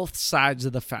both sides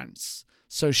of the fence.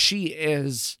 So she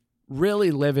is really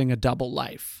living a double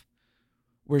life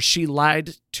where she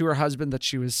lied to her husband that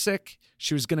she was sick.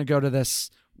 She was going to go to this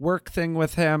work thing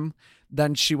with him.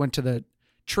 Then she went to the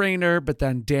trainer, but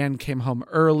then Dan came home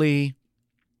early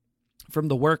from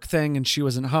the work thing and she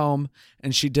wasn't home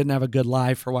and she didn't have a good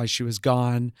lie for why she was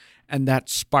gone. And that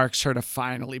sparks her to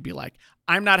finally be like,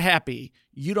 I'm not happy.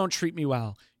 You don't treat me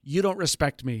well. You don't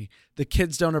respect me. The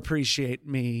kids don't appreciate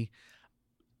me.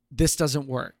 This doesn't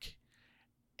work.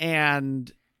 And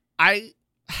I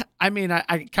mean,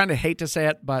 I kind of hate to say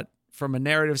it, but from a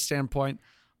narrative standpoint,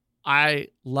 I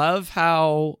love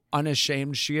how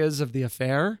unashamed she is of the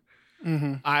affair.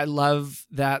 Mm-hmm. I love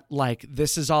that, like,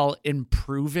 this is all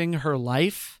improving her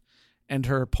life and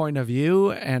her point of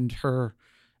view and her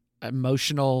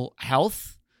emotional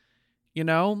health, you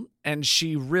know, and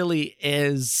she really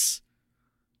is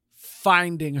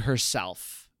finding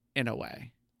herself in a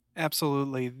way.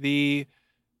 Absolutely. The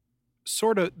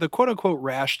sort of the quote unquote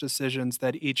rash decisions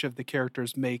that each of the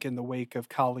characters make in the wake of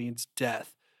Colleen's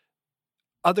death,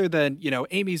 other than, you know,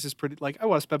 Amy's is pretty like, I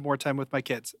want to spend more time with my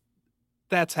kids.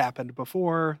 That's happened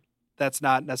before. That's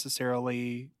not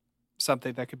necessarily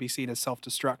something that could be seen as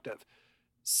self-destructive.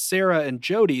 Sarah and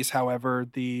Jody's, however,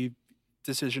 the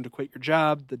decision to quit your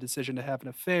job, the decision to have an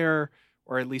affair,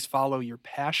 or at least follow your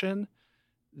passion,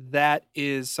 that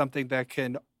is something that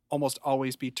can almost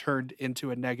always be turned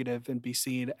into a negative and be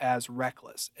seen as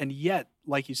reckless. And yet,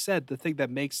 like you said, the thing that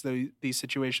makes these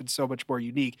situations so much more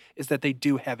unique is that they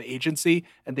do have agency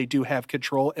and they do have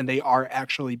control and they are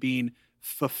actually being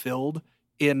fulfilled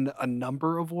in a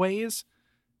number of ways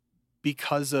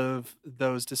because of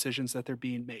those decisions that they're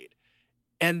being made.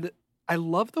 And I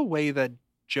love the way that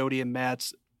Jody and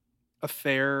Matt's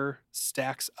affair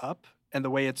stacks up and the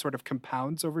way it sort of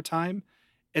compounds over time.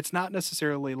 It's not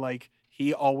necessarily like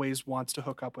he always wants to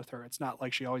hook up with her. It's not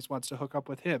like she always wants to hook up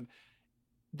with him.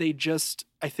 They just,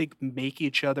 I think, make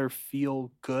each other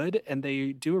feel good, and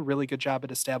they do a really good job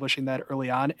at establishing that early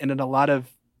on. And in a lot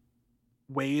of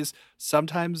ways,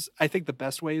 sometimes I think the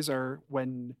best ways are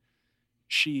when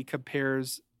she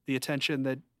compares the attention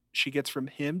that she gets from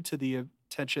him to the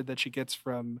attention that she gets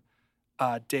from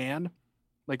Dan.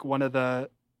 Like one of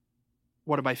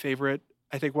my favorite,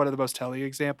 I think one of the most telling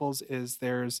examples is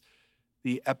there's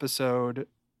the episode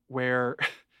where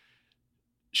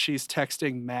she's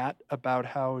texting Matt about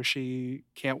how she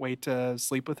can't wait to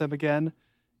sleep with him again,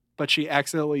 but she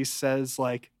accidentally says,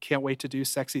 like, can't wait to do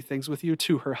sexy things with you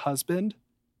to her husband.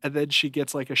 And then she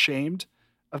gets like ashamed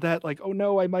of that. Like, oh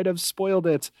no, I might have spoiled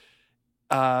it.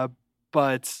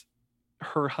 But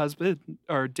her husband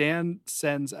or Dan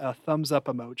sends a thumbs up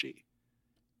emoji.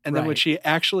 And then when she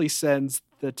actually sends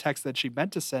the text that she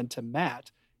meant to send to Matt,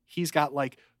 he's got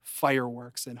like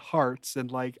fireworks and hearts and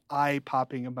like eye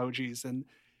popping emojis. And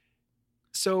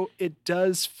so it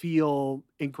does feel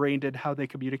ingrained in how they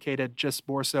communicated, just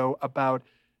more so about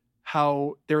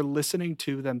how they're listening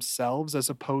to themselves as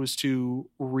opposed to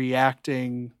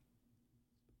reacting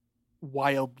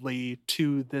wildly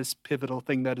to this pivotal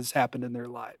thing that has happened in their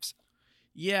lives.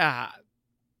 Yeah.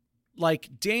 Like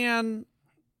Dan,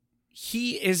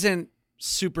 he isn't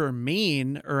super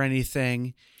mean or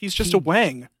anything. He's just a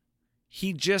wang.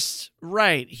 He's just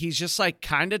like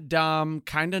kind of dumb,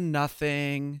 kind of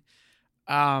nothing.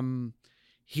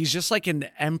 he's just like an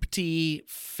empty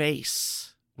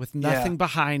face with nothing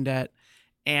behind it.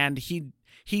 And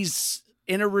he's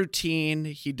in a routine.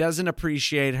 He doesn't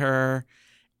appreciate her.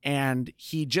 And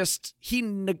he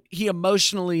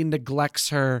emotionally neglects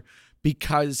her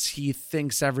because he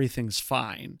thinks everything's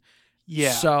fine.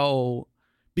 Yeah. So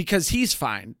because he's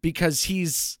fine, because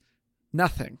he's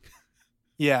nothing.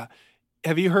 Yeah.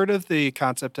 Have you heard of the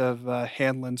concept of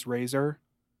Hanlon's razor?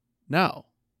 No.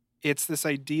 It's this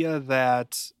idea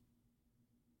that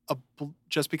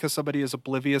just because somebody is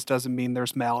oblivious doesn't mean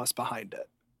there's malice behind it.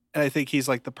 And I think he's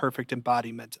like the perfect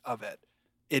embodiment of it.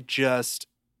 It just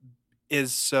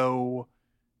is so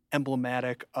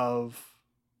emblematic of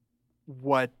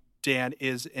what Dan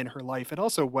is in her life and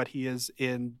also what he is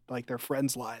in like their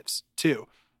friends' lives too.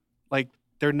 Like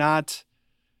they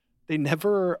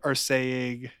never are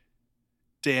saying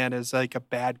Dan is like a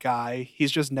bad guy.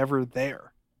 He's just never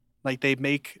there. Like they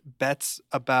make bets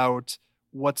about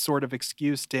what sort of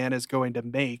excuse Dan is going to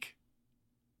make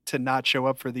to not show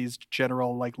up for these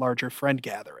general, like larger friend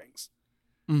gatherings.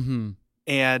 Mm-hmm.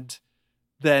 And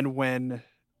then when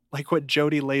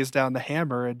Jody lays down the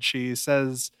hammer and she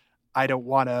says, I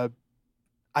don't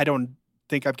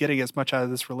think I'm getting as much out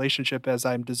of this relationship as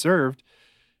I'm deserved.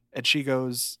 And she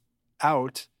goes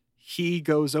out. He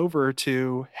goes over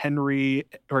to Henry,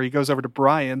 or he goes over to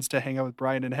Brian's to hang out with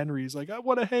Brian and Henry. He's like, I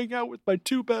want to hang out with my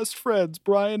two best friends,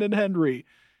 Brian and Henry.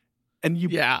 And you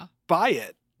buy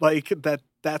it. Like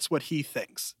that's what he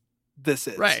thinks this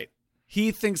is. Right.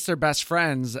 He thinks they're best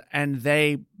friends and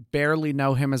they barely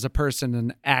know him as a person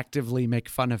and actively make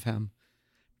fun of him.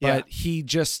 But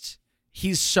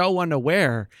he's so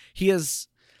unaware.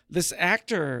 This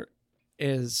actor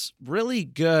is really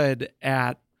good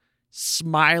at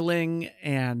smiling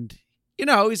and,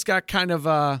 he's got kind of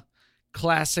a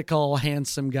classical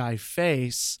handsome guy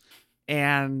face.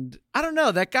 And I don't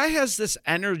know, that guy has this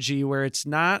energy where it's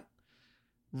not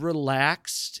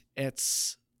relaxed.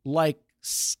 It's like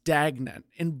stagnant.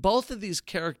 In both of these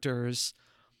characters,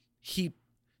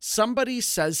 somebody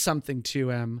says something to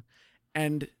him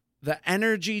and the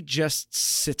energy just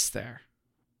sits there.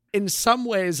 In some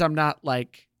ways, I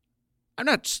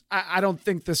don't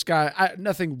think this guy,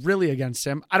 nothing really against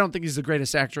him. I don't think he's the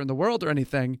greatest actor in the world or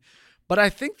anything, but I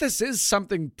think this is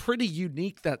something pretty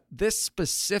unique that this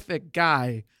specific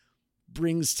guy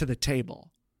brings to the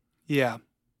table. Yeah.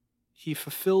 He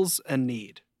fulfills a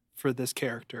need for this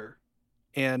character.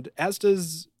 And as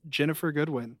does Ginnifer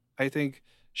Goodwin. I think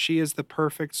she is the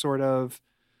perfect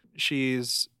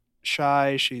she's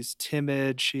shy, she's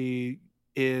timid, she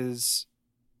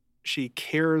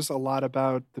cares a lot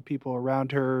about the people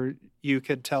around her. You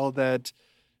could tell that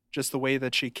just the way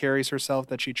that she carries herself,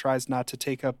 that she tries not to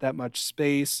take up that much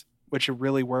space, which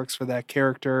really works for that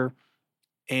character.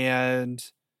 And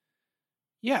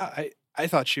yeah, I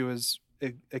thought she was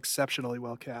exceptionally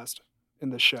well cast in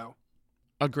this show.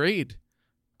 Agreed.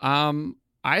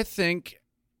 I think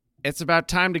it's about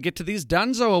time to get to these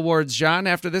Dunzo Awards, John,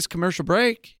 after this commercial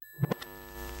break.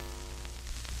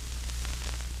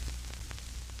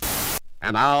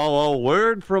 And now a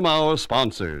word from our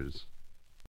sponsors.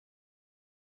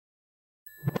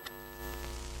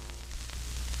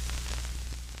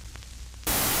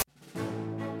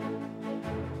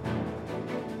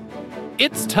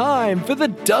 It's time for the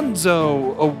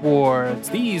Dunzo Awards.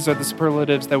 These are the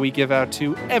superlatives that we give out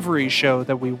to every show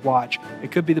that we watch.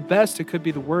 It could be the best, it could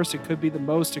be the worst, it could be the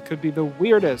most, it could be the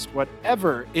weirdest.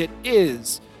 Whatever it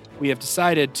is, we have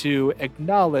decided to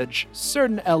acknowledge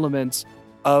certain elements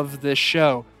of this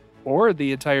show, or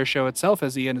the entire show itself,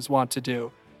 as Ian is wont to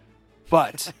do.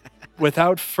 But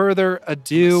without further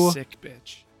ado... I'm a sick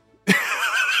bitch.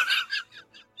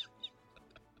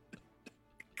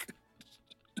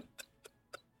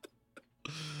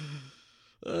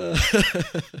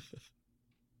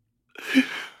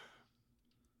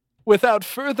 Without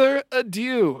further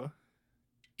ado,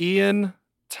 Ian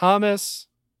Thomas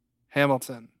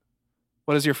Hamilton,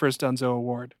 what is your first Dunzo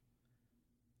Award?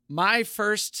 My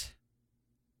first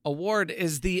award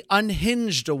is the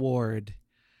Unhinged Award.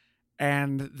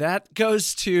 And that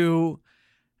goes to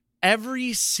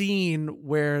every scene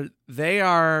where they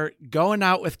are going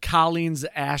out with Colleen's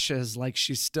ashes like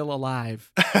she's still alive.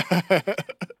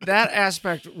 That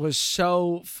aspect was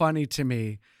so funny to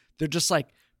me. They're just like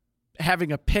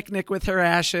having a picnic with her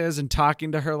ashes and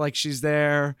talking to her like she's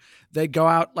there. They go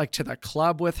out like to the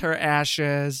club with her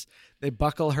ashes. They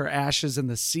buckle her ashes in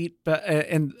the seat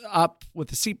and up with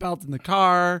the seatbelt in the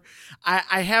car.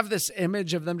 I have this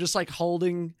image of them just like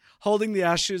holding the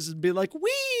ashes and be like,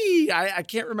 wee. I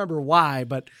can't remember why,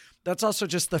 but that's also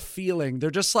just the feeling. They're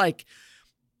just like,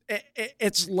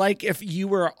 It's like if you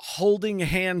were holding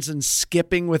hands and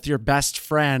skipping with your best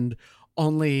friend,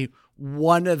 only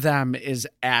one of them is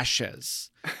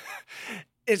ashes.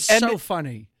 It's so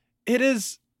funny. It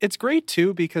is. It's great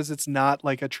too because it's not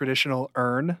like a traditional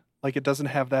urn. Like it doesn't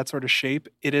have that sort of shape.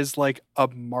 It is like a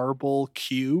marble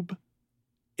cube.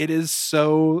 It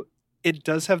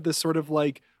does have this sort of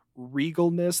like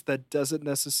regalness that doesn't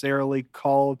necessarily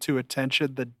call to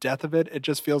attention the death of it. It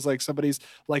just feels like somebody's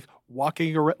like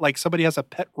walking around, like somebody has a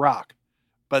pet rock,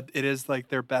 but it is like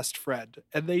their best friend.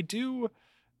 And they do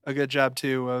a good job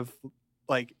too of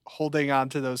like holding on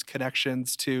to those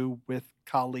connections too with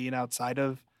Colleen outside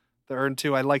of the urn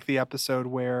too. I like the episode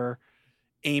where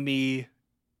Amy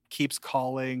keeps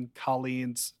calling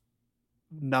Colleen's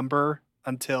number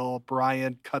until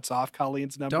Brian cuts off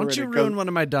Colleen's number. Don't you ruin one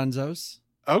of my dunzos.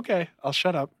 Okay, I'll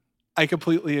shut up. I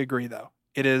completely agree though.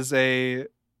 It's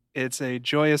a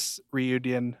joyous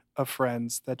reunion of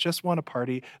friends that just want to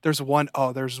party. There's one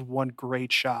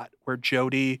great shot where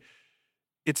Jody,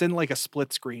 it's in like a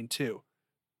split screen too.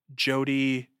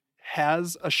 Jody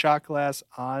has a shot glass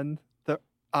on the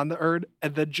urn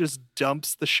and then just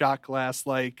dumps the shot glass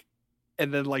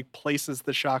and then places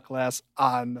the shot glass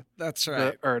on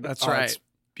the urn. That's right. It's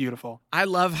beautiful. I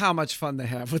love how much fun they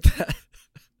have with that.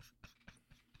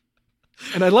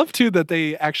 And I love too that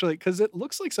they actually, because it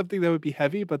looks like something that would be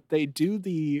heavy, but they do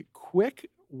the quick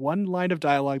one line of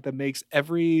dialogue that makes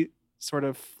every sort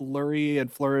of flurry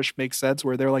and flourish make sense,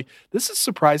 where they're like, this is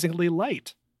surprisingly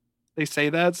light. They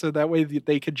say that so that way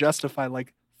they could justify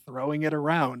like throwing it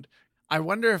around. I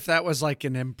wonder if that was like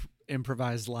an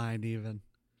improvised line even.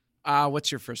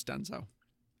 What's your first dunzo?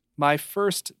 My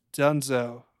first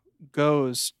dunzo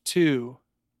goes to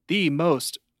the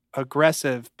most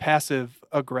aggressive passive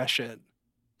aggression.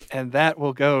 And that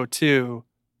will go to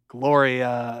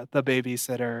Gloria, the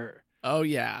babysitter. Oh,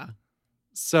 yeah.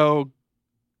 So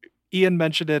Ian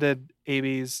mentioned it in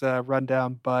Amy's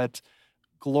rundown, but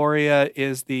Gloria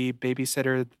is the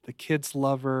babysitter. The kids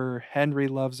love her. Henry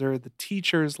loves her. The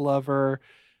teachers love her.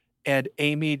 And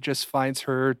Amy just finds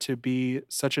her to be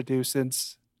such a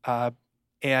nuisance.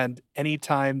 And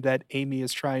anytime that Amy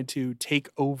is trying to take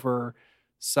over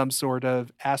some sort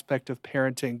of aspect of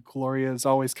parenting, Gloria is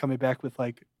always coming back with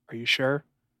like, are you sure?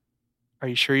 Are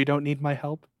you sure you don't need my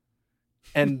help?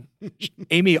 And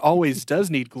Amy always does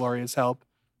need Gloria's help,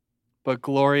 but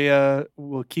Gloria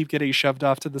will keep getting shoved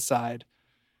off to the side.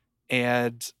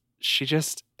 And she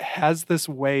just has this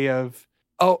way of,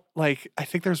 I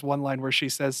think there's one line where she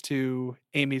says to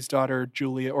Amy's daughter,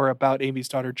 Julia, or about Amy's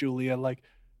daughter, Julia, like,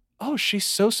 oh, she's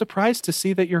so surprised to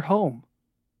see that you're home.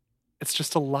 It's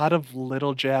just a lot of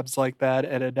little jabs like that,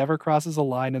 and it never crosses a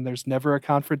line, and there's never a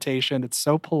confrontation. It's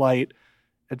so polite.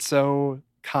 It's so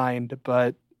kind,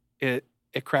 but it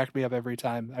cracked me up every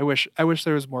time. I wish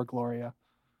there was more Gloria.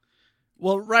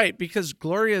 Well, right, because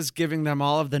Gloria's giving them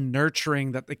all of the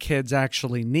nurturing that the kids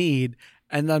actually need,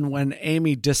 and then when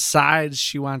Amy decides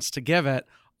she wants to give it,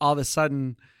 all of a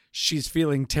sudden she's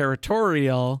feeling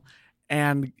territorial,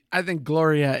 and I think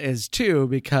Gloria is too,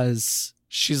 because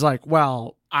she's like,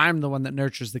 well, I'm the one that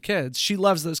nurtures the kids. She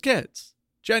loves those kids,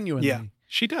 genuinely. Yeah,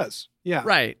 she does. Yeah.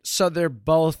 Right. So they're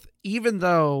both, even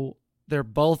though they're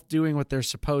both doing what they're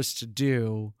supposed to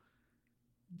do,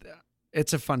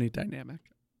 it's a funny dynamic.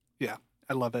 Yeah,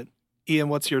 I love it. Ian,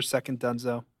 what's your second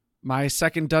dunzo? My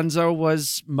second dunzo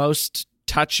was most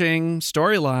touching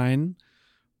storyline,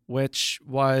 which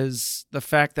was the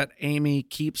fact that Amy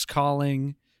keeps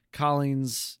calling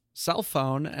Colleen's cell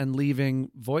phone and leaving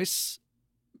voice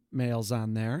mails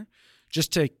on there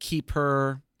just to keep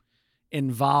her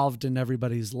involved in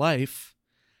everybody's life.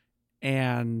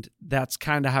 And that's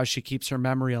kind of how she keeps her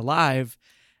memory alive.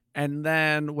 And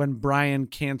then when Brian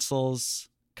cancels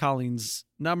Colleen's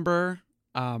number,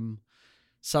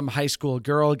 some high school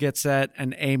girl gets it,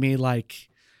 and Amy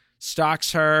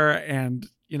stalks her and,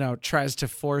 tries to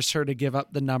force her to give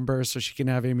up the number so she can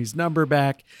have Amy's number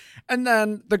back. And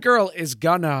then the girl is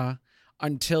gonna,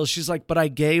 until she's like, but I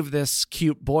gave this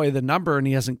cute boy the number and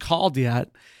he hasn't called yet.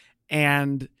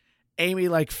 And Amy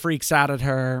freaks out at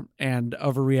her and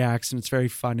overreacts, and it's very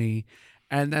funny.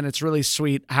 And then it's really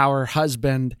sweet how her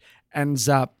husband ends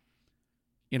up,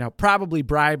 probably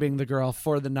bribing the girl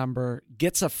for the number,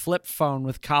 gets a flip phone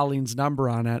with Colleen's number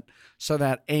on it so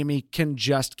that Amy can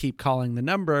just keep calling the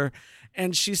number.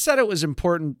 And she said it was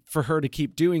important for her to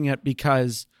keep doing it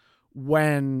because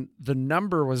when the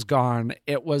number was gone,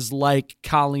 it was like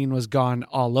Colleen was gone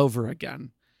all over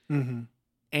again. Mm-hmm.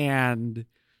 And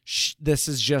this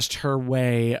is just her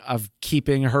way of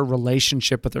keeping her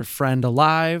relationship with her friend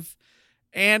alive.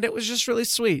 And it was just really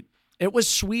sweet. It was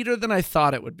sweeter than I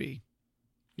thought it would be.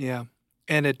 Yeah.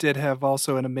 And it did have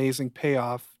also an amazing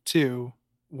payoff, too,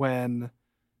 when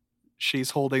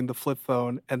she's holding the flip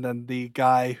phone and then the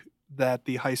guy that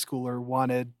the high schooler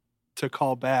wanted to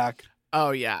call back.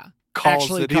 Oh, yeah. Calls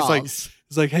Actually it. calls.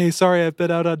 He's like, hey, sorry, I've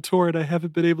been out on tour and I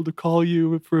haven't been able to call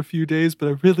you for a few days, but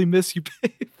I really miss you,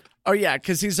 babe. Oh, yeah,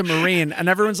 because he's a Marine, and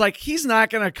everyone's like, he's not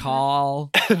going to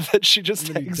call. And then she just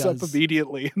hangs up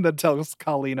immediately and then tells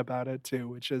Colleen about it, too,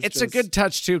 which is It's a good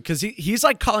touch, too, because he's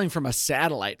like calling from a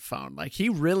satellite phone. Like, he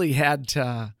really had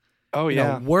to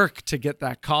work to get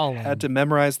that call. Had to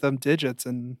memorize them digits,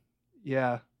 and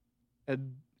yeah.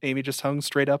 And Amy just hung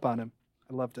straight up on him.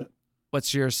 I loved it.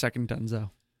 What's your second Dunzo?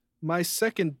 My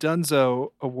second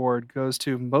Dunzo award goes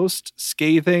to most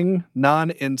scathing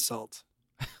non-insult.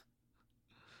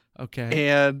 Okay.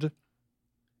 And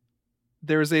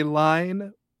there's a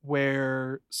line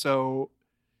where, it's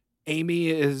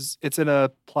in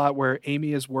a plot where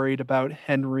Amy is worried about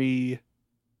Henry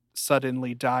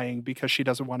suddenly dying because she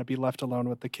doesn't want to be left alone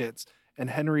with the kids. And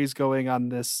Henry's going on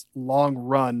this long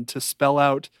run to spell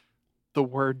out the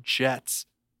word jets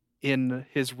in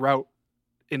his route,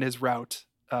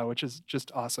 which is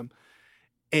just awesome.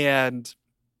 But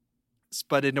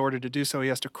in order to do so, he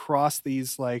has to cross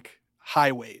these like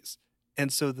highways.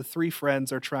 And so the three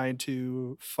friends are trying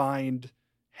to find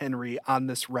Henry on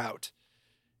this route.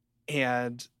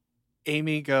 And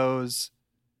Sarah goes,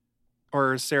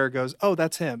 oh,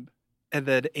 that's him. And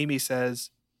then Amy says,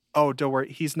 oh, don't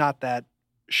worry, he's not that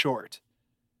short.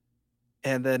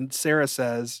 And then Sarah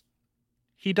says,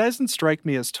 he doesn't strike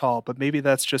me as tall, but maybe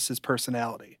that's just his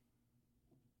personality.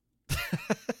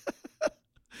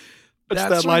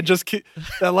 That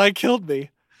line killed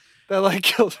me.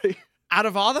 Out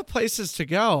of all the places to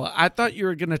go, I thought you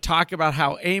were going to talk about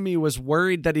how Amy was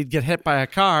worried that he'd get hit by a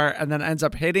car and then ends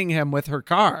up hitting him with her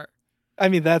car. I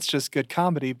mean, that's just good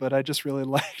comedy, but I just really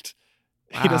liked.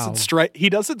 Wow. He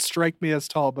doesn't strike me as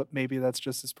tall, but maybe that's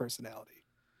just his personality.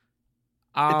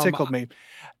 It tickled me.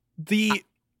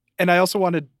 And I also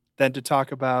wanted then to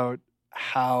talk about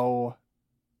how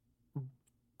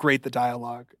great the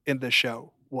dialogue in this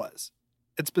show was.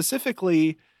 And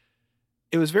specifically,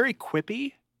 it was very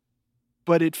quippy,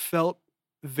 but it felt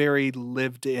very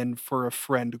lived in for a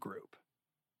friend group.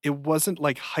 It wasn't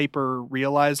like hyper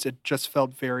realized. It just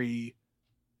felt very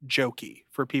jokey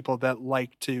for people that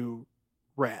like to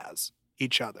razz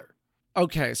each other.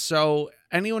 Okay, so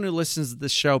anyone who listens to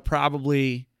this show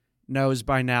probably knows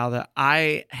by now that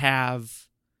I have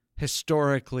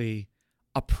historically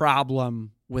a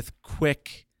problem with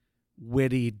quick,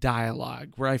 witty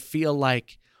dialogue where I feel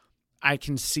like I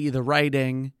can see the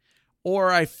writing,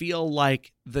 or I feel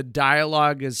like the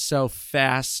dialogue is so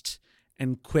fast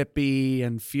and quippy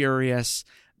and furious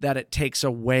that it takes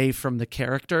away from the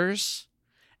characters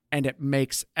and it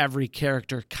makes every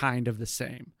character kind of the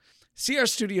same. See our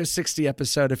Studio 60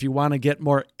 episode if you want to get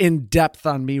more in-depth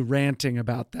on me ranting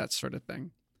about that sort of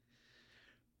thing.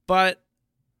 But,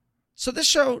 so this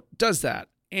show does that,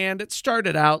 and it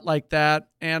started out like that,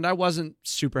 and I wasn't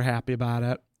super happy about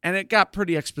it, and it got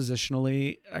pretty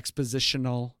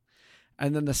expositional,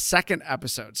 and then the second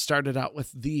episode started out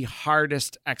with the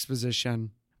hardest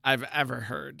exposition I've ever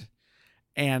heard,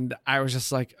 and I was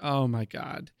just like, oh my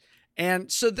God.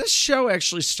 And so this show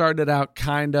actually started out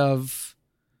kind of,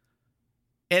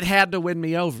 it had to win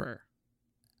me over.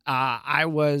 I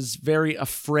was very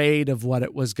afraid of what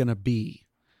it was going to be.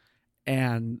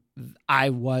 And I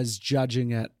was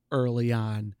judging it early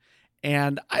on.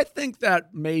 And I think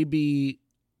that maybe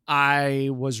I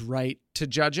was right to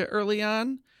judge it early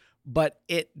on, but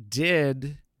it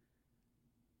did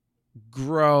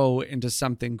grow into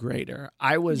something greater.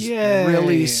 I was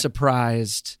really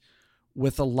surprised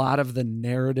with a lot of the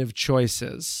narrative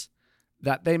choices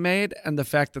that they made and the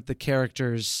fact that the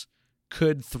characters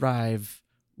could thrive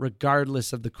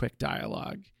regardless of the quick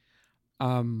dialogue.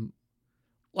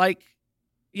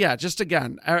 Just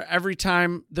again, every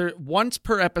time once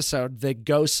per episode, they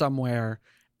go somewhere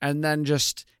and then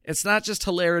it's not just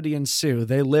hilarity ensue.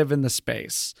 They live in the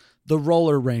space, the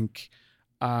roller rink,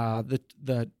 the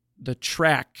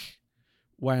track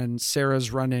when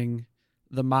Sarah's running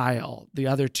the mile. The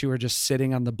other two are just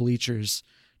sitting on the bleachers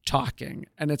talking,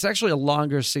 and it's actually a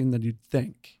longer scene than you'd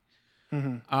think.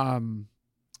 Mm-hmm.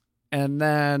 And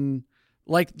then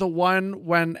like the one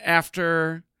when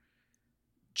after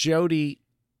Jamie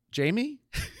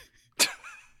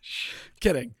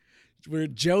kidding, where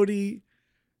Jody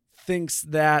thinks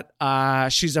that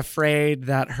she's afraid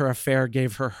that her affair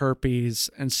gave her herpes,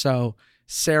 and so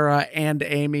Sarah and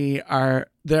Amy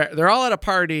they're all at a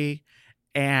party,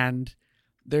 and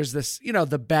there's this,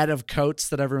 the bed of coats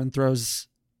that everyone throws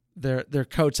their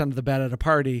coats under the bed at a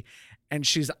party. and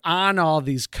she's on all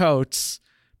these coats,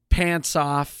 pants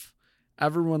off,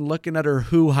 everyone looking at her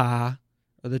hoo-ha,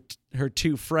 or her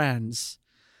two friends,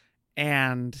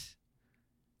 and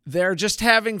they're just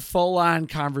having full-on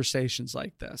conversations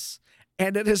like this.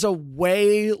 And it is a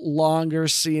way longer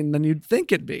scene than you'd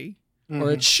think it'd be, or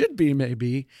it should be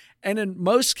maybe. And in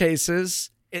most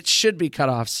cases, it should be cut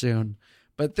off soon.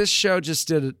 But this show just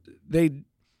did it.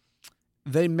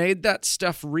 They made that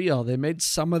stuff real. They made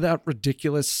some of that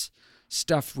ridiculous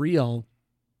stuff real.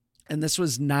 And this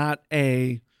was not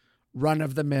a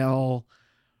run-of-the-mill,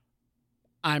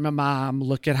 I'm a mom,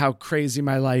 look at how crazy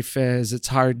my life is, it's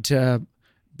hard to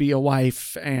be a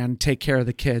wife and take care of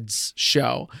the kids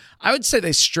show. I would say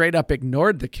they straight up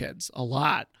ignored the kids a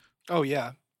lot. Oh,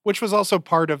 yeah. Which was also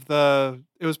part of the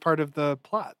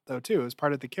plot, though, too. It was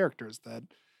part of the characters that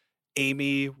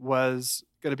Amy was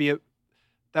going to be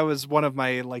that was one of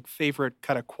my favorite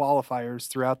kind of qualifiers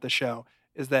throughout the show,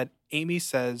 is that Amy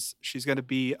says she's going to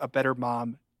be a better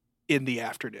mom in the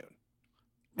afternoon.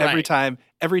 Right.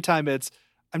 Every time it's,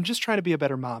 I'm just trying to be a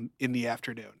better mom in the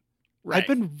afternoon. Right. I've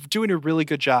been doing a really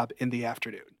good job in the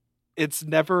afternoon. It's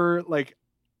never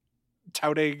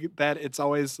touting that. It's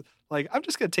always I'm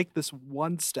just going to take this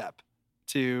one step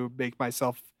to bring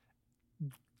myself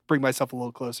a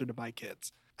little closer to my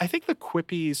kids. I think the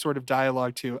quippy sort of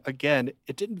dialogue too, again,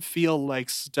 it didn't feel like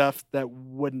stuff that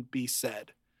wouldn't be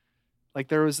said.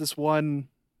 There was this one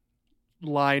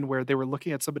line where they were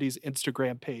looking at somebody's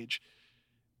Instagram page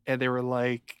and they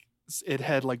were it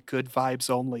had good vibes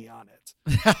only on it.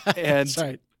 And That's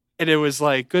right. And it was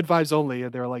good vibes only.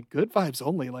 And they were good vibes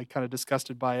only, kind of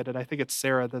disgusted by it. And I think it's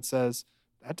Sarah that says,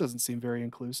 that doesn't seem very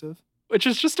inclusive, which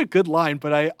is just a good line.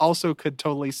 But I also could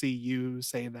totally see you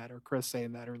saying that, or Chris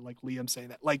saying that, or Liam saying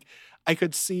that. I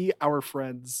could see our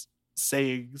friends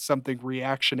saying something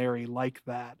reactionary like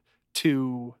that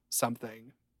to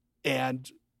something.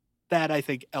 And that, I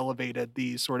think, elevated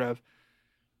the sort of,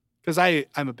 because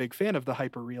I'm a big fan of the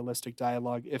hyper-realistic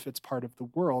dialogue if it's part of the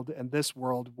world, and this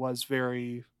world was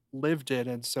very lived in,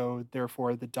 and so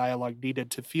therefore the dialogue needed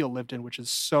to feel lived in, which is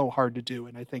so hard to do,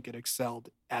 and I think it excelled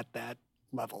at that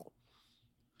level.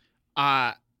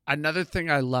 Another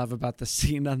thing I love about the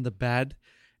scene on the bed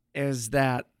is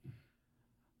that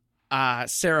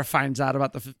Sarah finds out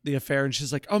about the affair, and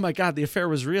she's like, oh my God, the affair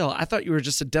was real. I thought you were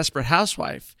just a desperate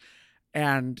housewife.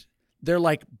 And they're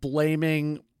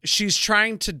blaming... She's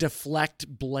trying to deflect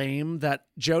blame, that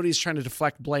Jody's trying to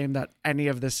deflect blame that any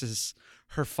of this is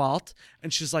her fault.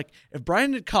 And she's like, if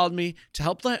Brian had called me to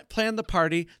help plan the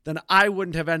party, then I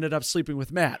wouldn't have ended up sleeping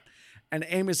with Matt. And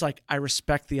Amy's like, I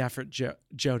respect the effort,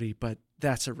 Jody, but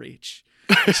that's a reach.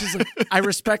 And she's like, I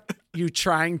respect you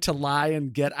trying to lie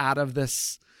and get out of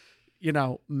this,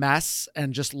 mess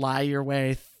and just lie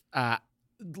the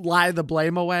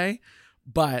blame away.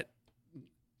 But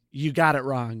you got it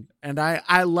wrong. And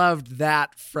I loved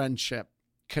that friendship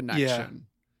connection. Yeah.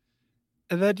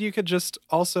 And then you could just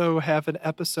also have an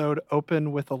episode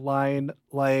open with a line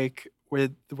where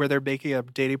they're making a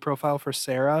dating profile for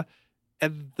Sarah.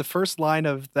 And the first line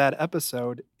of that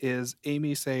episode is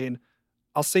Amy saying,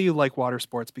 I'll say you like water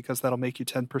sports because that'll make you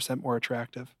 10% more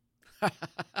attractive.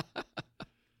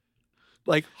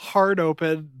 Hard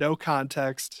open, no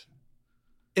context.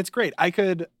 It's great.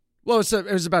 Well, it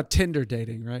was about Tinder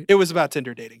dating, right? It was about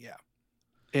Tinder dating, yeah.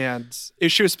 And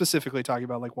she was specifically talking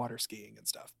about water skiing and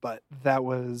stuff. But that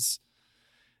was,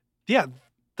 yeah,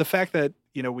 the fact that,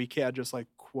 we can't just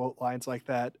quote lines like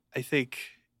that, I think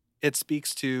it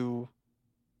speaks to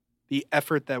the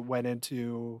effort that went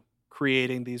into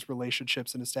creating these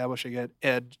relationships and establishing it.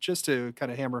 And just to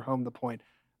kind of hammer home the point,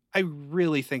 I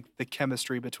really think the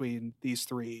chemistry between these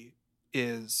three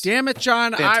is damn it,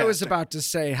 John. fantastic. I was about to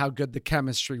say how good the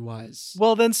chemistry was.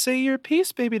 Well, then say your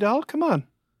piece, baby doll. Come on.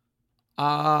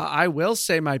 I will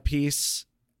say my piece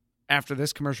after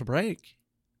this commercial break.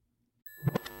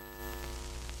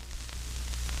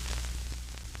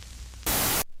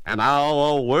 And now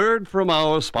a word from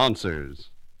our sponsors.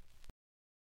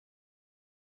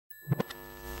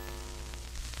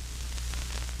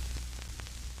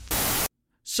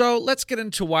 So let's get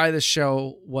into why the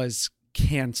show was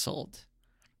canceled.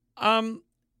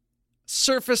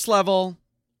 Surface level,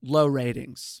 low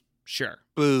ratings. Sure.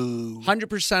 Boo.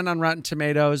 100% on Rotten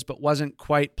Tomatoes, but wasn't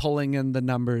quite pulling in the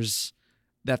numbers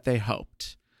that they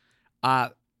hoped.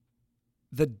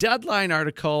 The Deadline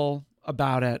article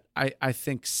about it, I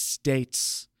think,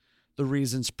 states the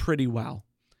reasons pretty well.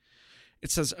 It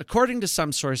says, according to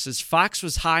some sources, Fox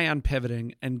was high on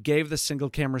pivoting and gave the single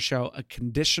camera show a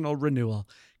conditional renewal,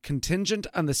 contingent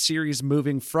on the series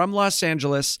moving from Los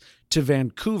Angeles to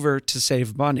Vancouver to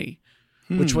save money.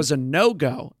 which was a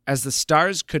no-go as the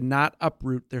stars could not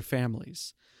uproot their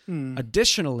families.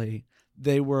 Additionally,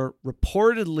 there was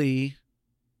reportedly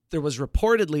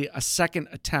a second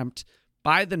attempt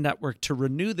by the network to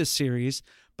renew the series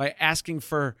by asking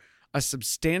for a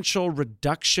substantial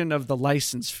reduction of the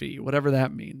license fee, whatever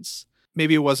that means.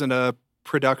 Maybe it wasn't a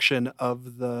production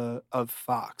of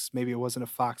Fox. Maybe it wasn't a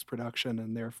Fox production,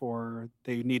 and therefore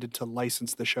they needed to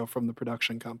license the show from the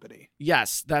production company.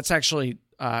 Yes, that's actually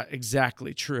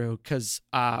exactly true, because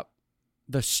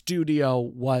the studio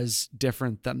was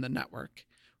different than the network.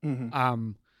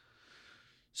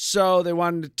 So they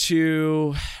wanted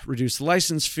to reduce the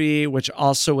license fee, which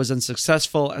also was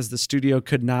unsuccessful as the studio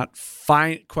could not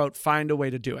find a way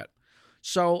to do it.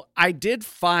 So I did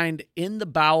find in the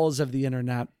bowels of the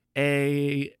internet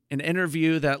an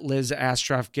interview that Liz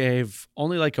Astrof gave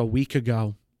only like a week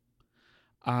ago.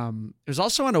 It was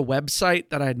also on a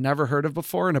website that I had never heard of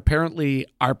before, and apparently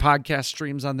our podcast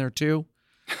streams on there too.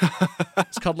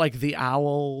 It's called like The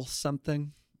Owl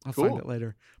something. I'll find it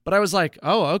later. But I was like,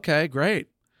 oh, okay, great.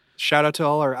 Shout out to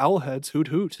all our owl heads. Hoot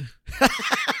hoot.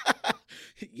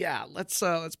 Yeah, let's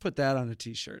put that on a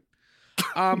t-shirt.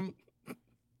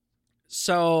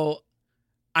 So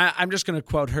I'm just going to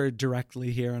quote her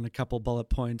directly here on a couple bullet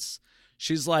points.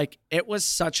 She's like, it was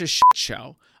such a shit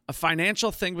show, a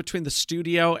financial thing between the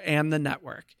studio and the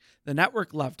network. The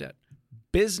network loved it.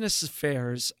 Business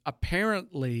Affairs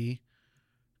apparently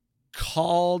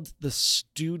called the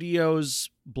studio's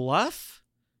bluff,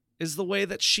 is the way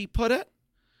that she put it.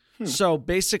 So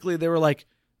basically they were like,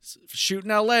 shoot in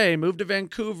LA, move to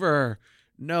Vancouver.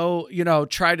 No,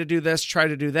 try to do this, try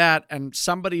to do that. And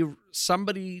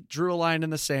somebody drew a line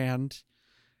in the sand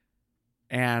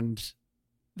and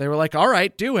they were like, all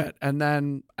right, do it. And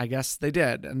then I guess they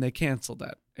did, and they canceled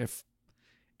it. If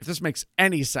this makes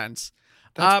any sense.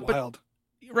 That's wild.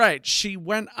 Right. She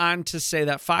went on to say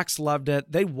that Fox loved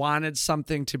it. They wanted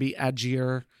something to be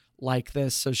edgier like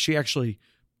this. So she actually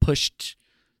pushed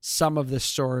some of the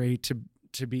story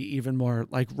to be even more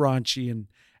like raunchy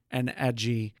and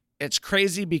edgy. It's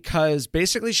crazy because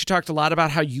basically she talked a lot about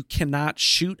how you cannot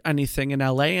shoot anything in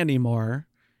LA anymore.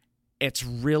 It's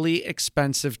really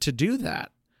expensive to do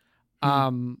that.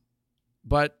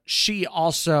 But she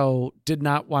also did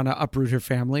not want to uproot her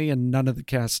family, and none of the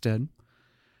cast did.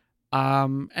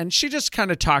 And she just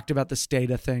kind of talked about the state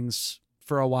of things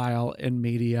for a while in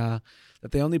media,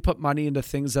 that they only put money into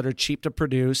things that are cheap to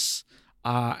produce,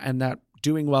 and that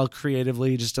doing well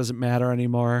creatively just doesn't matter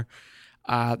anymore.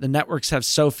 The networks have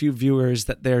so few viewers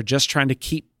that they're just trying to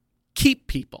keep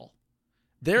people.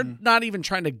 They're not even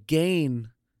trying to gain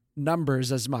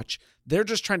numbers as much. They're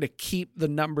just trying to keep the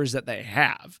numbers that they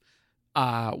have,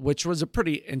 which was a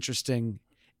pretty interesting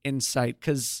insight,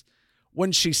 because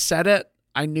when she said it,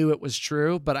 I knew it was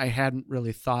true, but I hadn't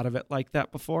really thought of it like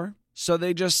that before. So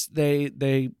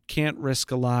they can't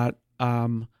risk a lot.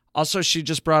 Also, she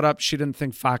just brought up she didn't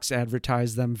think Fox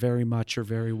advertised them very much or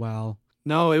very well.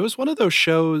 No, it was one of those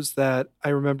shows that I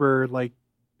remember like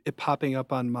it popping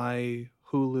up on my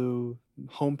Hulu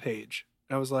homepage.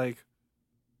 And I was like,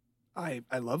 I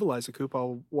love Eliza Coupe.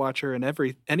 I'll watch her in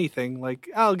anything. Like,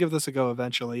 I'll give this a go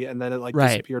eventually. And then it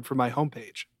disappeared from my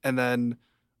homepage. And then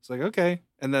it's like, okay.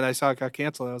 And then I saw it got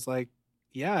canceled. I was like,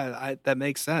 yeah, that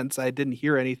makes sense. I didn't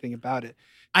hear anything about it.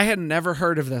 I had never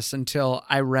heard of this until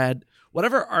I read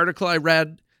whatever article I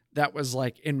read that was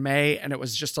like in May, and it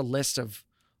was just a list of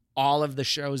all of the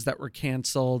shows that were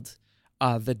canceled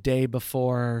the day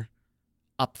before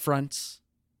upfronts.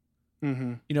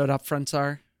 Mm-hmm. You know what upfronts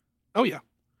are? Oh, yeah.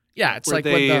 Yeah, it's Where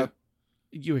like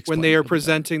when they are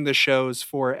presenting the shows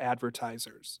for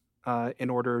advertisers in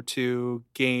order to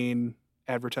gain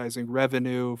advertising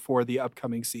revenue for the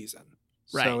upcoming season.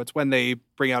 Right. So it's when they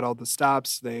bring out all the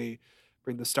stops, they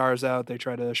bring the stars out, they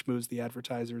try to schmooze the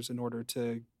advertisers in order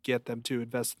to get them to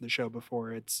invest in the show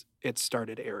before it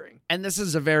started airing. And this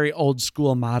is a very old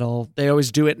school model. They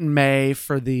always do it in May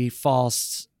for the fall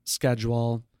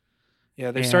schedule.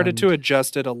 Yeah, they started to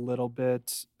adjust it a little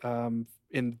bit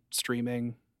in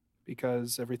streaming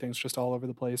because everything's just all over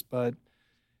the place. But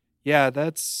yeah,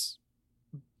 this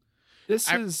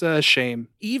is a shame.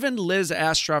 Even Liz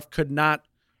Astrof could not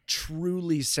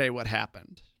truly say what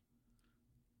happened.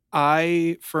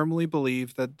 I firmly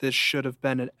believe that this should have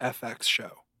been an FX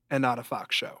show and not a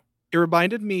Fox show. It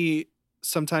reminded me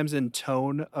sometimes in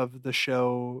tone of the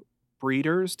show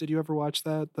Breeders. Did you ever watch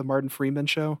that? The Martin Freeman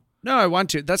show? No, I want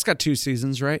to. That's got 2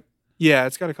 seasons, right? Yeah,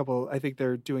 it's got a couple. I think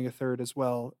they're doing a third as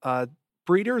well.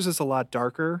 Breeders is a lot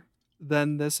darker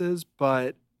than this is,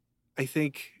 but I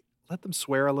think let them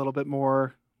swear a little bit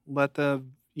more. Let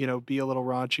them, be a little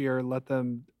raunchier. Let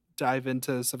them dive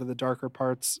into some of the darker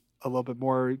parts a little bit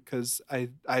more because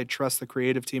I trust the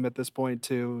creative team at this point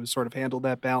to sort of handle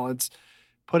that balance.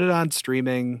 Put it on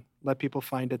streaming, let people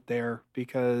find it there,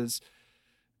 because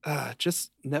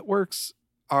just networks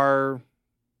are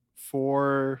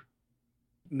for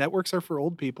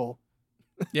old people.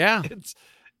 Yeah.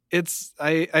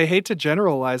 I hate to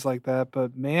generalize like that,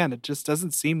 but man, it just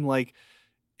doesn't seem like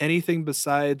anything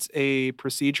besides a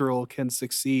procedural can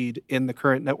succeed in the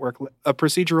current network. A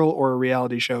procedural or a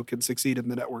reality show can succeed in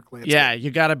the network landscape. Yeah, you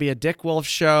got to be a Dick Wolf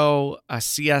show, a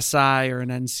CSI, or an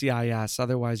NCIS.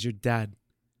 Otherwise, you're dead.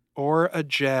 Or a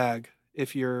JAG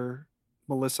if you're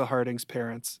Melissa Harding's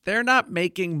parents. They're not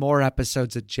making more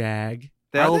episodes of JAG.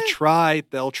 They'll try.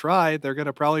 They're going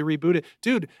to probably reboot it.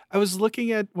 Dude, I was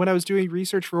looking at when I was doing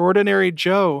research for Ordinary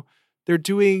Joe, they're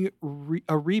doing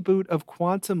a reboot of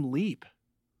Quantum Leap.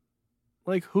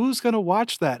 Like, who's going to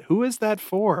watch that? Who is that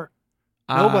for?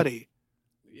 Nobody.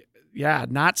 Yeah,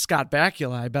 not Scott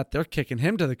Bakula. I bet they're kicking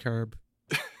him to the curb.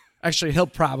 Actually, he'll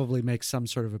probably make some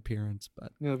sort of appearance,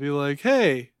 but he'll be like,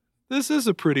 hey, this is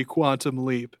a pretty quantum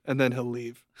leap. And then he'll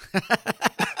leave.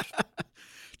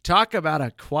 Talk about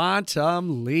a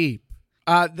quantum leap.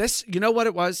 This, you know what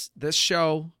it was? This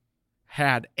show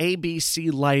had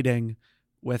ABC lighting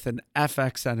with an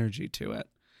FX energy to it.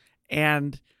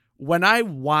 And when I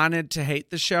wanted to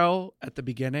hate the show at the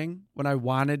beginning, when I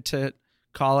wanted to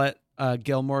call it a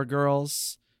Gilmore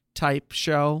Girls type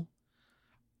show,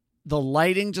 the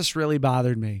lighting just really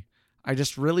bothered me. I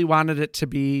just really wanted it to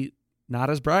be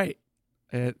not as bright.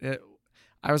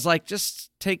 I was like, just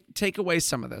take away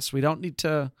some of this. We don't need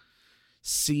to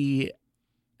see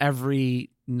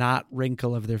every not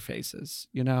wrinkle of their faces,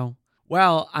 you know?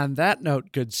 Well, on that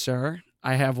note, good sir,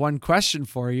 I have one question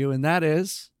for you, and that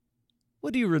is,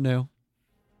 what do you renew?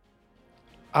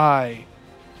 I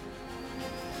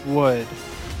would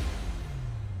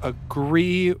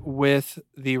agree with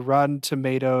the Rotten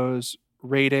Tomatoes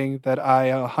rating that I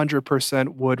 100%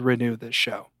 would renew this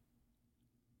show.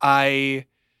 I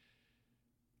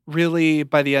really,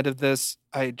 by the end of this,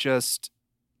 I just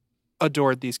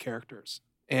adored these characters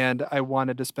and I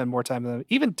wanted to spend more time with them.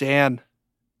 Even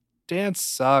Dan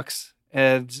sucks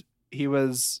and he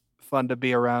was fun to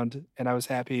be around and I was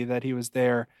happy that he was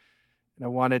there and I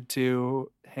wanted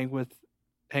to hang with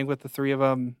the three of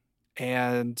them,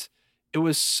 and it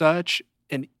was such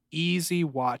an easy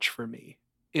watch for me.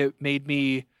 It made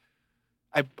me,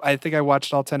 I think I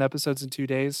watched all 10 episodes in 2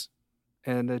 days,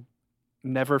 and it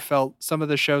never felt, some of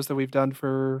the shows that we've done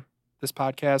for this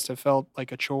podcast have felt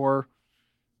like a chore.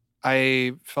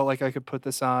 I felt like I could put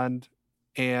this on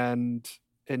and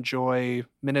enjoy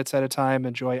minutes at a time,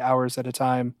 enjoy hours at a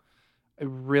time.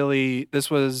 This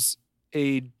was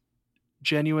a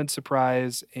genuine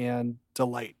surprise and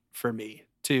delight for me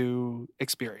to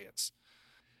experience.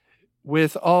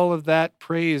 With all of that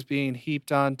praise being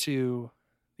heaped onto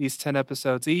these 10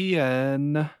 episodes,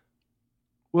 Ian,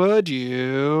 would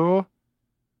you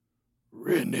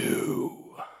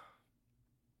renew?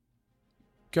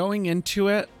 Going into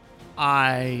it,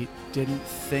 I didn't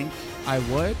think I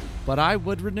would, but I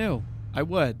would renew. I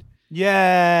would.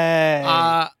 Yay!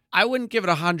 I wouldn't give it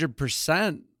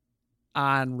 100%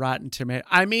 on Rotten Tomatoes.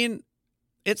 I mean,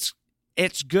 it's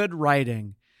good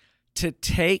writing to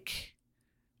take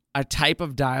a type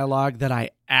of dialogue that I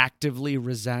actively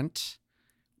resent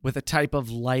with a type of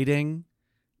lighting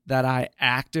that I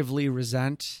actively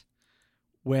resent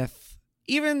with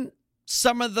even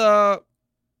some of the,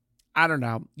 I don't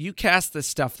know, you cast this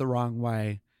stuff the wrong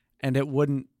way and it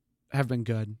wouldn't have been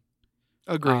good.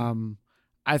 Agreed.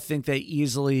 I think they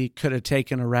easily could have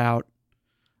taken a route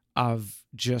of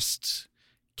just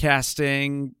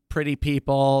casting pretty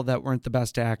people that weren't the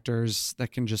best actors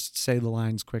that can just say the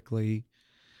lines quickly.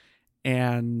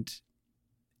 And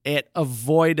it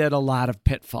avoided a lot of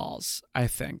pitfalls, I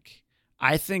think.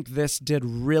 I think this did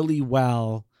really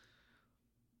well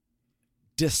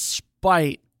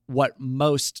despite what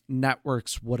most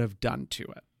networks would have done to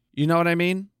it. You know what I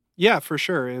mean? Yeah, for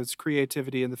sure. It's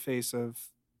creativity in the face of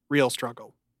real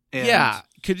struggle. And yeah.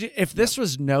 If this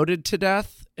was noted to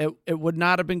death, it would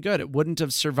not have been good. It wouldn't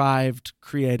have survived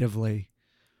creatively.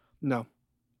 No.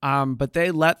 But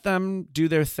they let them do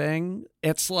their thing.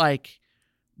 It's like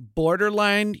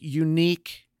borderline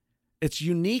unique. It's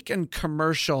unique and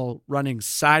commercial running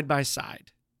side by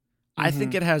side. Mm-hmm. I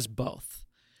think it has both.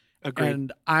 Agreed.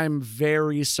 And I'm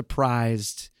very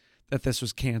surprised that this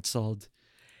was canceled.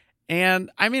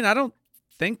 And I mean, I don't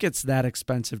think it's that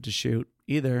expensive to shoot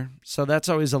either. So that's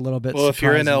always a little bit well, if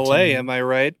you're in surprising LA, to me. am I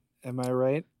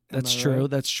right? That's true. Right?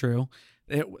 That's true.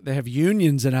 They have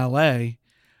unions in LA.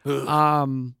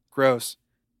 Gross.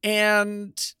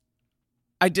 And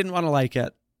I didn't want to like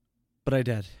it, but I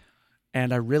did.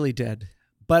 and I really did.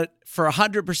 But for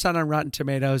 100% on Rotten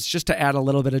Tomatoes, just to add a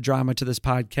little bit of drama to this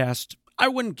podcast, I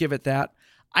wouldn't give it that.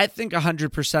 I think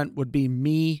 100% would be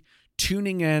me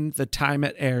tuning in the time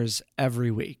it airs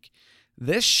every week.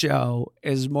 This show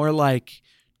is more like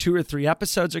 2 or 3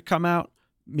 episodes that come out.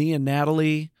 Me and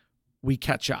Natalie, we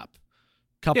catch up.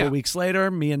 Couple weeks later,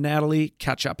 me and Natalie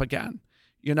catch up again.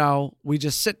 You know, we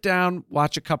just sit down,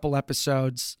 watch a couple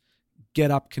episodes, get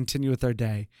up, continue with our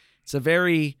day. It's a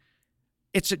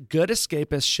good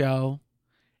escapist show.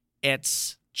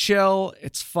 It's chill.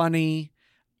 It's funny.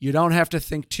 You don't have to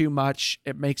think too much.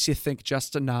 It makes you think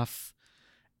just enough.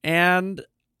 And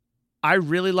I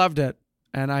really loved it.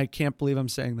 And I can't believe I'm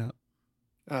saying that.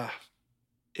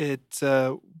 It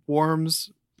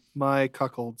warms my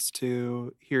cuckolds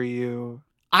to hear you.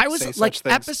 I was say like, such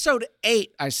things. episode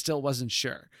 8, I still wasn't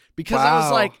sure. Because I was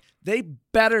like, they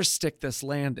better stick this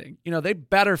landing. You know, they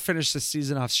better finish this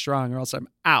season off strong or else I'm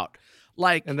out.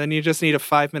 Like, and then you just need a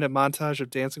 5-minute montage of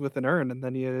Dancing with an Urn, and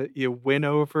then you win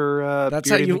over that's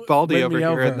Beardy how you McBaldy over win me here,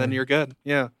 over. and then you're good.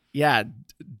 Yeah. Yeah.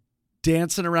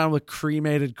 Dancing around with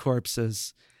cremated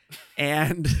corpses.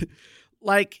 And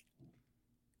like,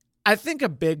 I think a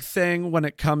big thing when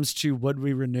it comes to would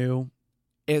we renew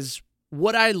is,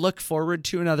 would I look forward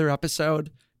to another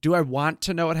episode? Do I want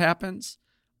to know what happens?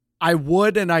 I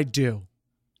would, and I do.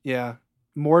 Yeah.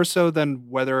 More so than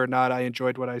whether or not I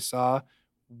enjoyed what I saw.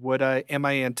 Am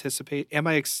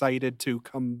I excited to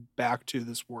come back to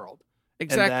this world?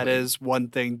 Exactly. And that is one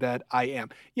thing that I am.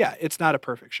 Yeah, it's not a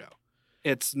perfect show.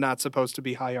 It's not supposed to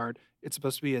be high art. It's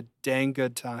supposed to be a dang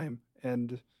good time.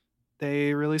 And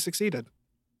they really succeeded.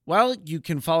 Well, you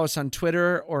can follow us on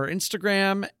Twitter or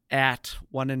Instagram at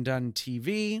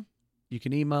OneAndDoneTV. You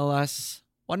can email us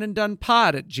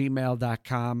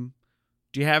oneanddonepod@gmail.com.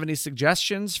 Do you have any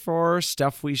suggestions for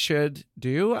stuff we should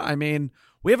do? I mean,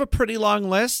 we have a pretty long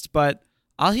list, but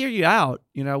I'll hear you out.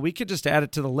 You know, we could just add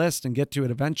it to the list and get to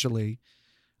it eventually.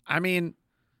 I mean,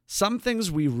 some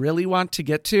things we really want to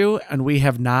get to and we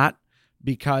have not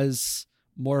because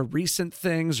more recent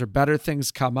things or better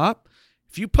things come up.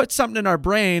 If you put something in our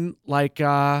brain like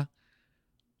Dane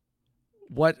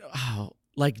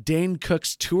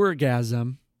Cook's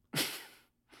Tourgasm.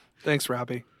 Thanks,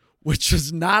 Robbie. Which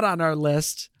was not on our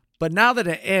list, but now that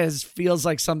it is, feels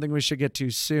like something we should get to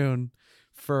soon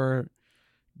for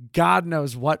God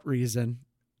knows what reason.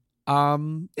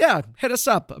 Hit us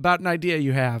up about an idea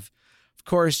you have. Of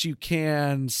course, you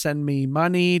can send me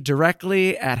money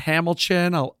directly at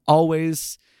Hamilton. I'll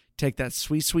always take that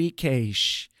sweet, sweet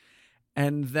cash.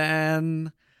 And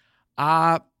then,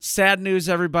 sad news,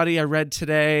 everybody. I read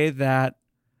today that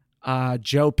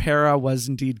Joe Pera was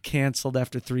indeed canceled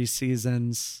after 3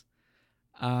 seasons.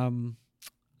 I'm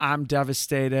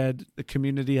devastated. The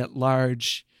community at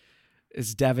large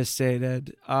is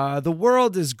devastated. The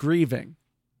world is grieving,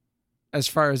 as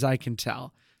far as I can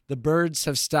tell. The birds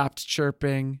have stopped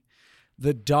chirping.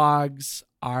 The dogs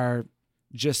are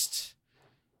just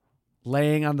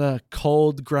laying on the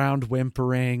cold ground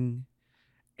whimpering.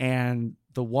 And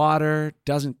the water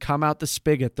doesn't come out the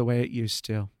spigot the way it used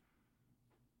to.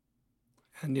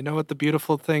 And you know what the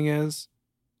beautiful thing is?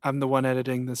 I'm the one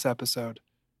editing this episode.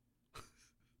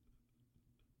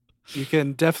 You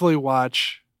can definitely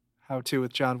watch How To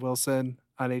with John Wilson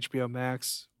on HBO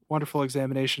Max. Wonderful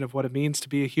examination of what it means to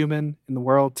be a human in the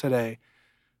world today.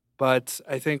 But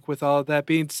I think with all of that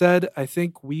being said, I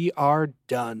think we are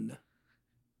done.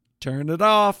 Turn it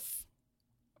off.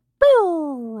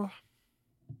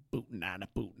 Boot nana,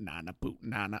 boot nana, boot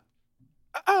nana.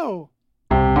 Oh.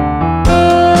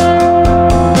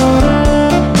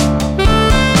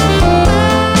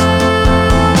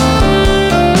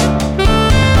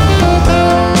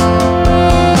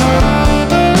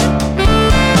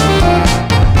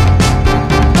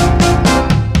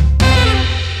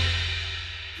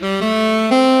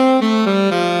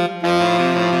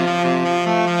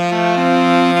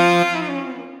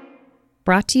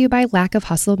 Brought to you by Lack of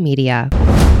Hustle Media.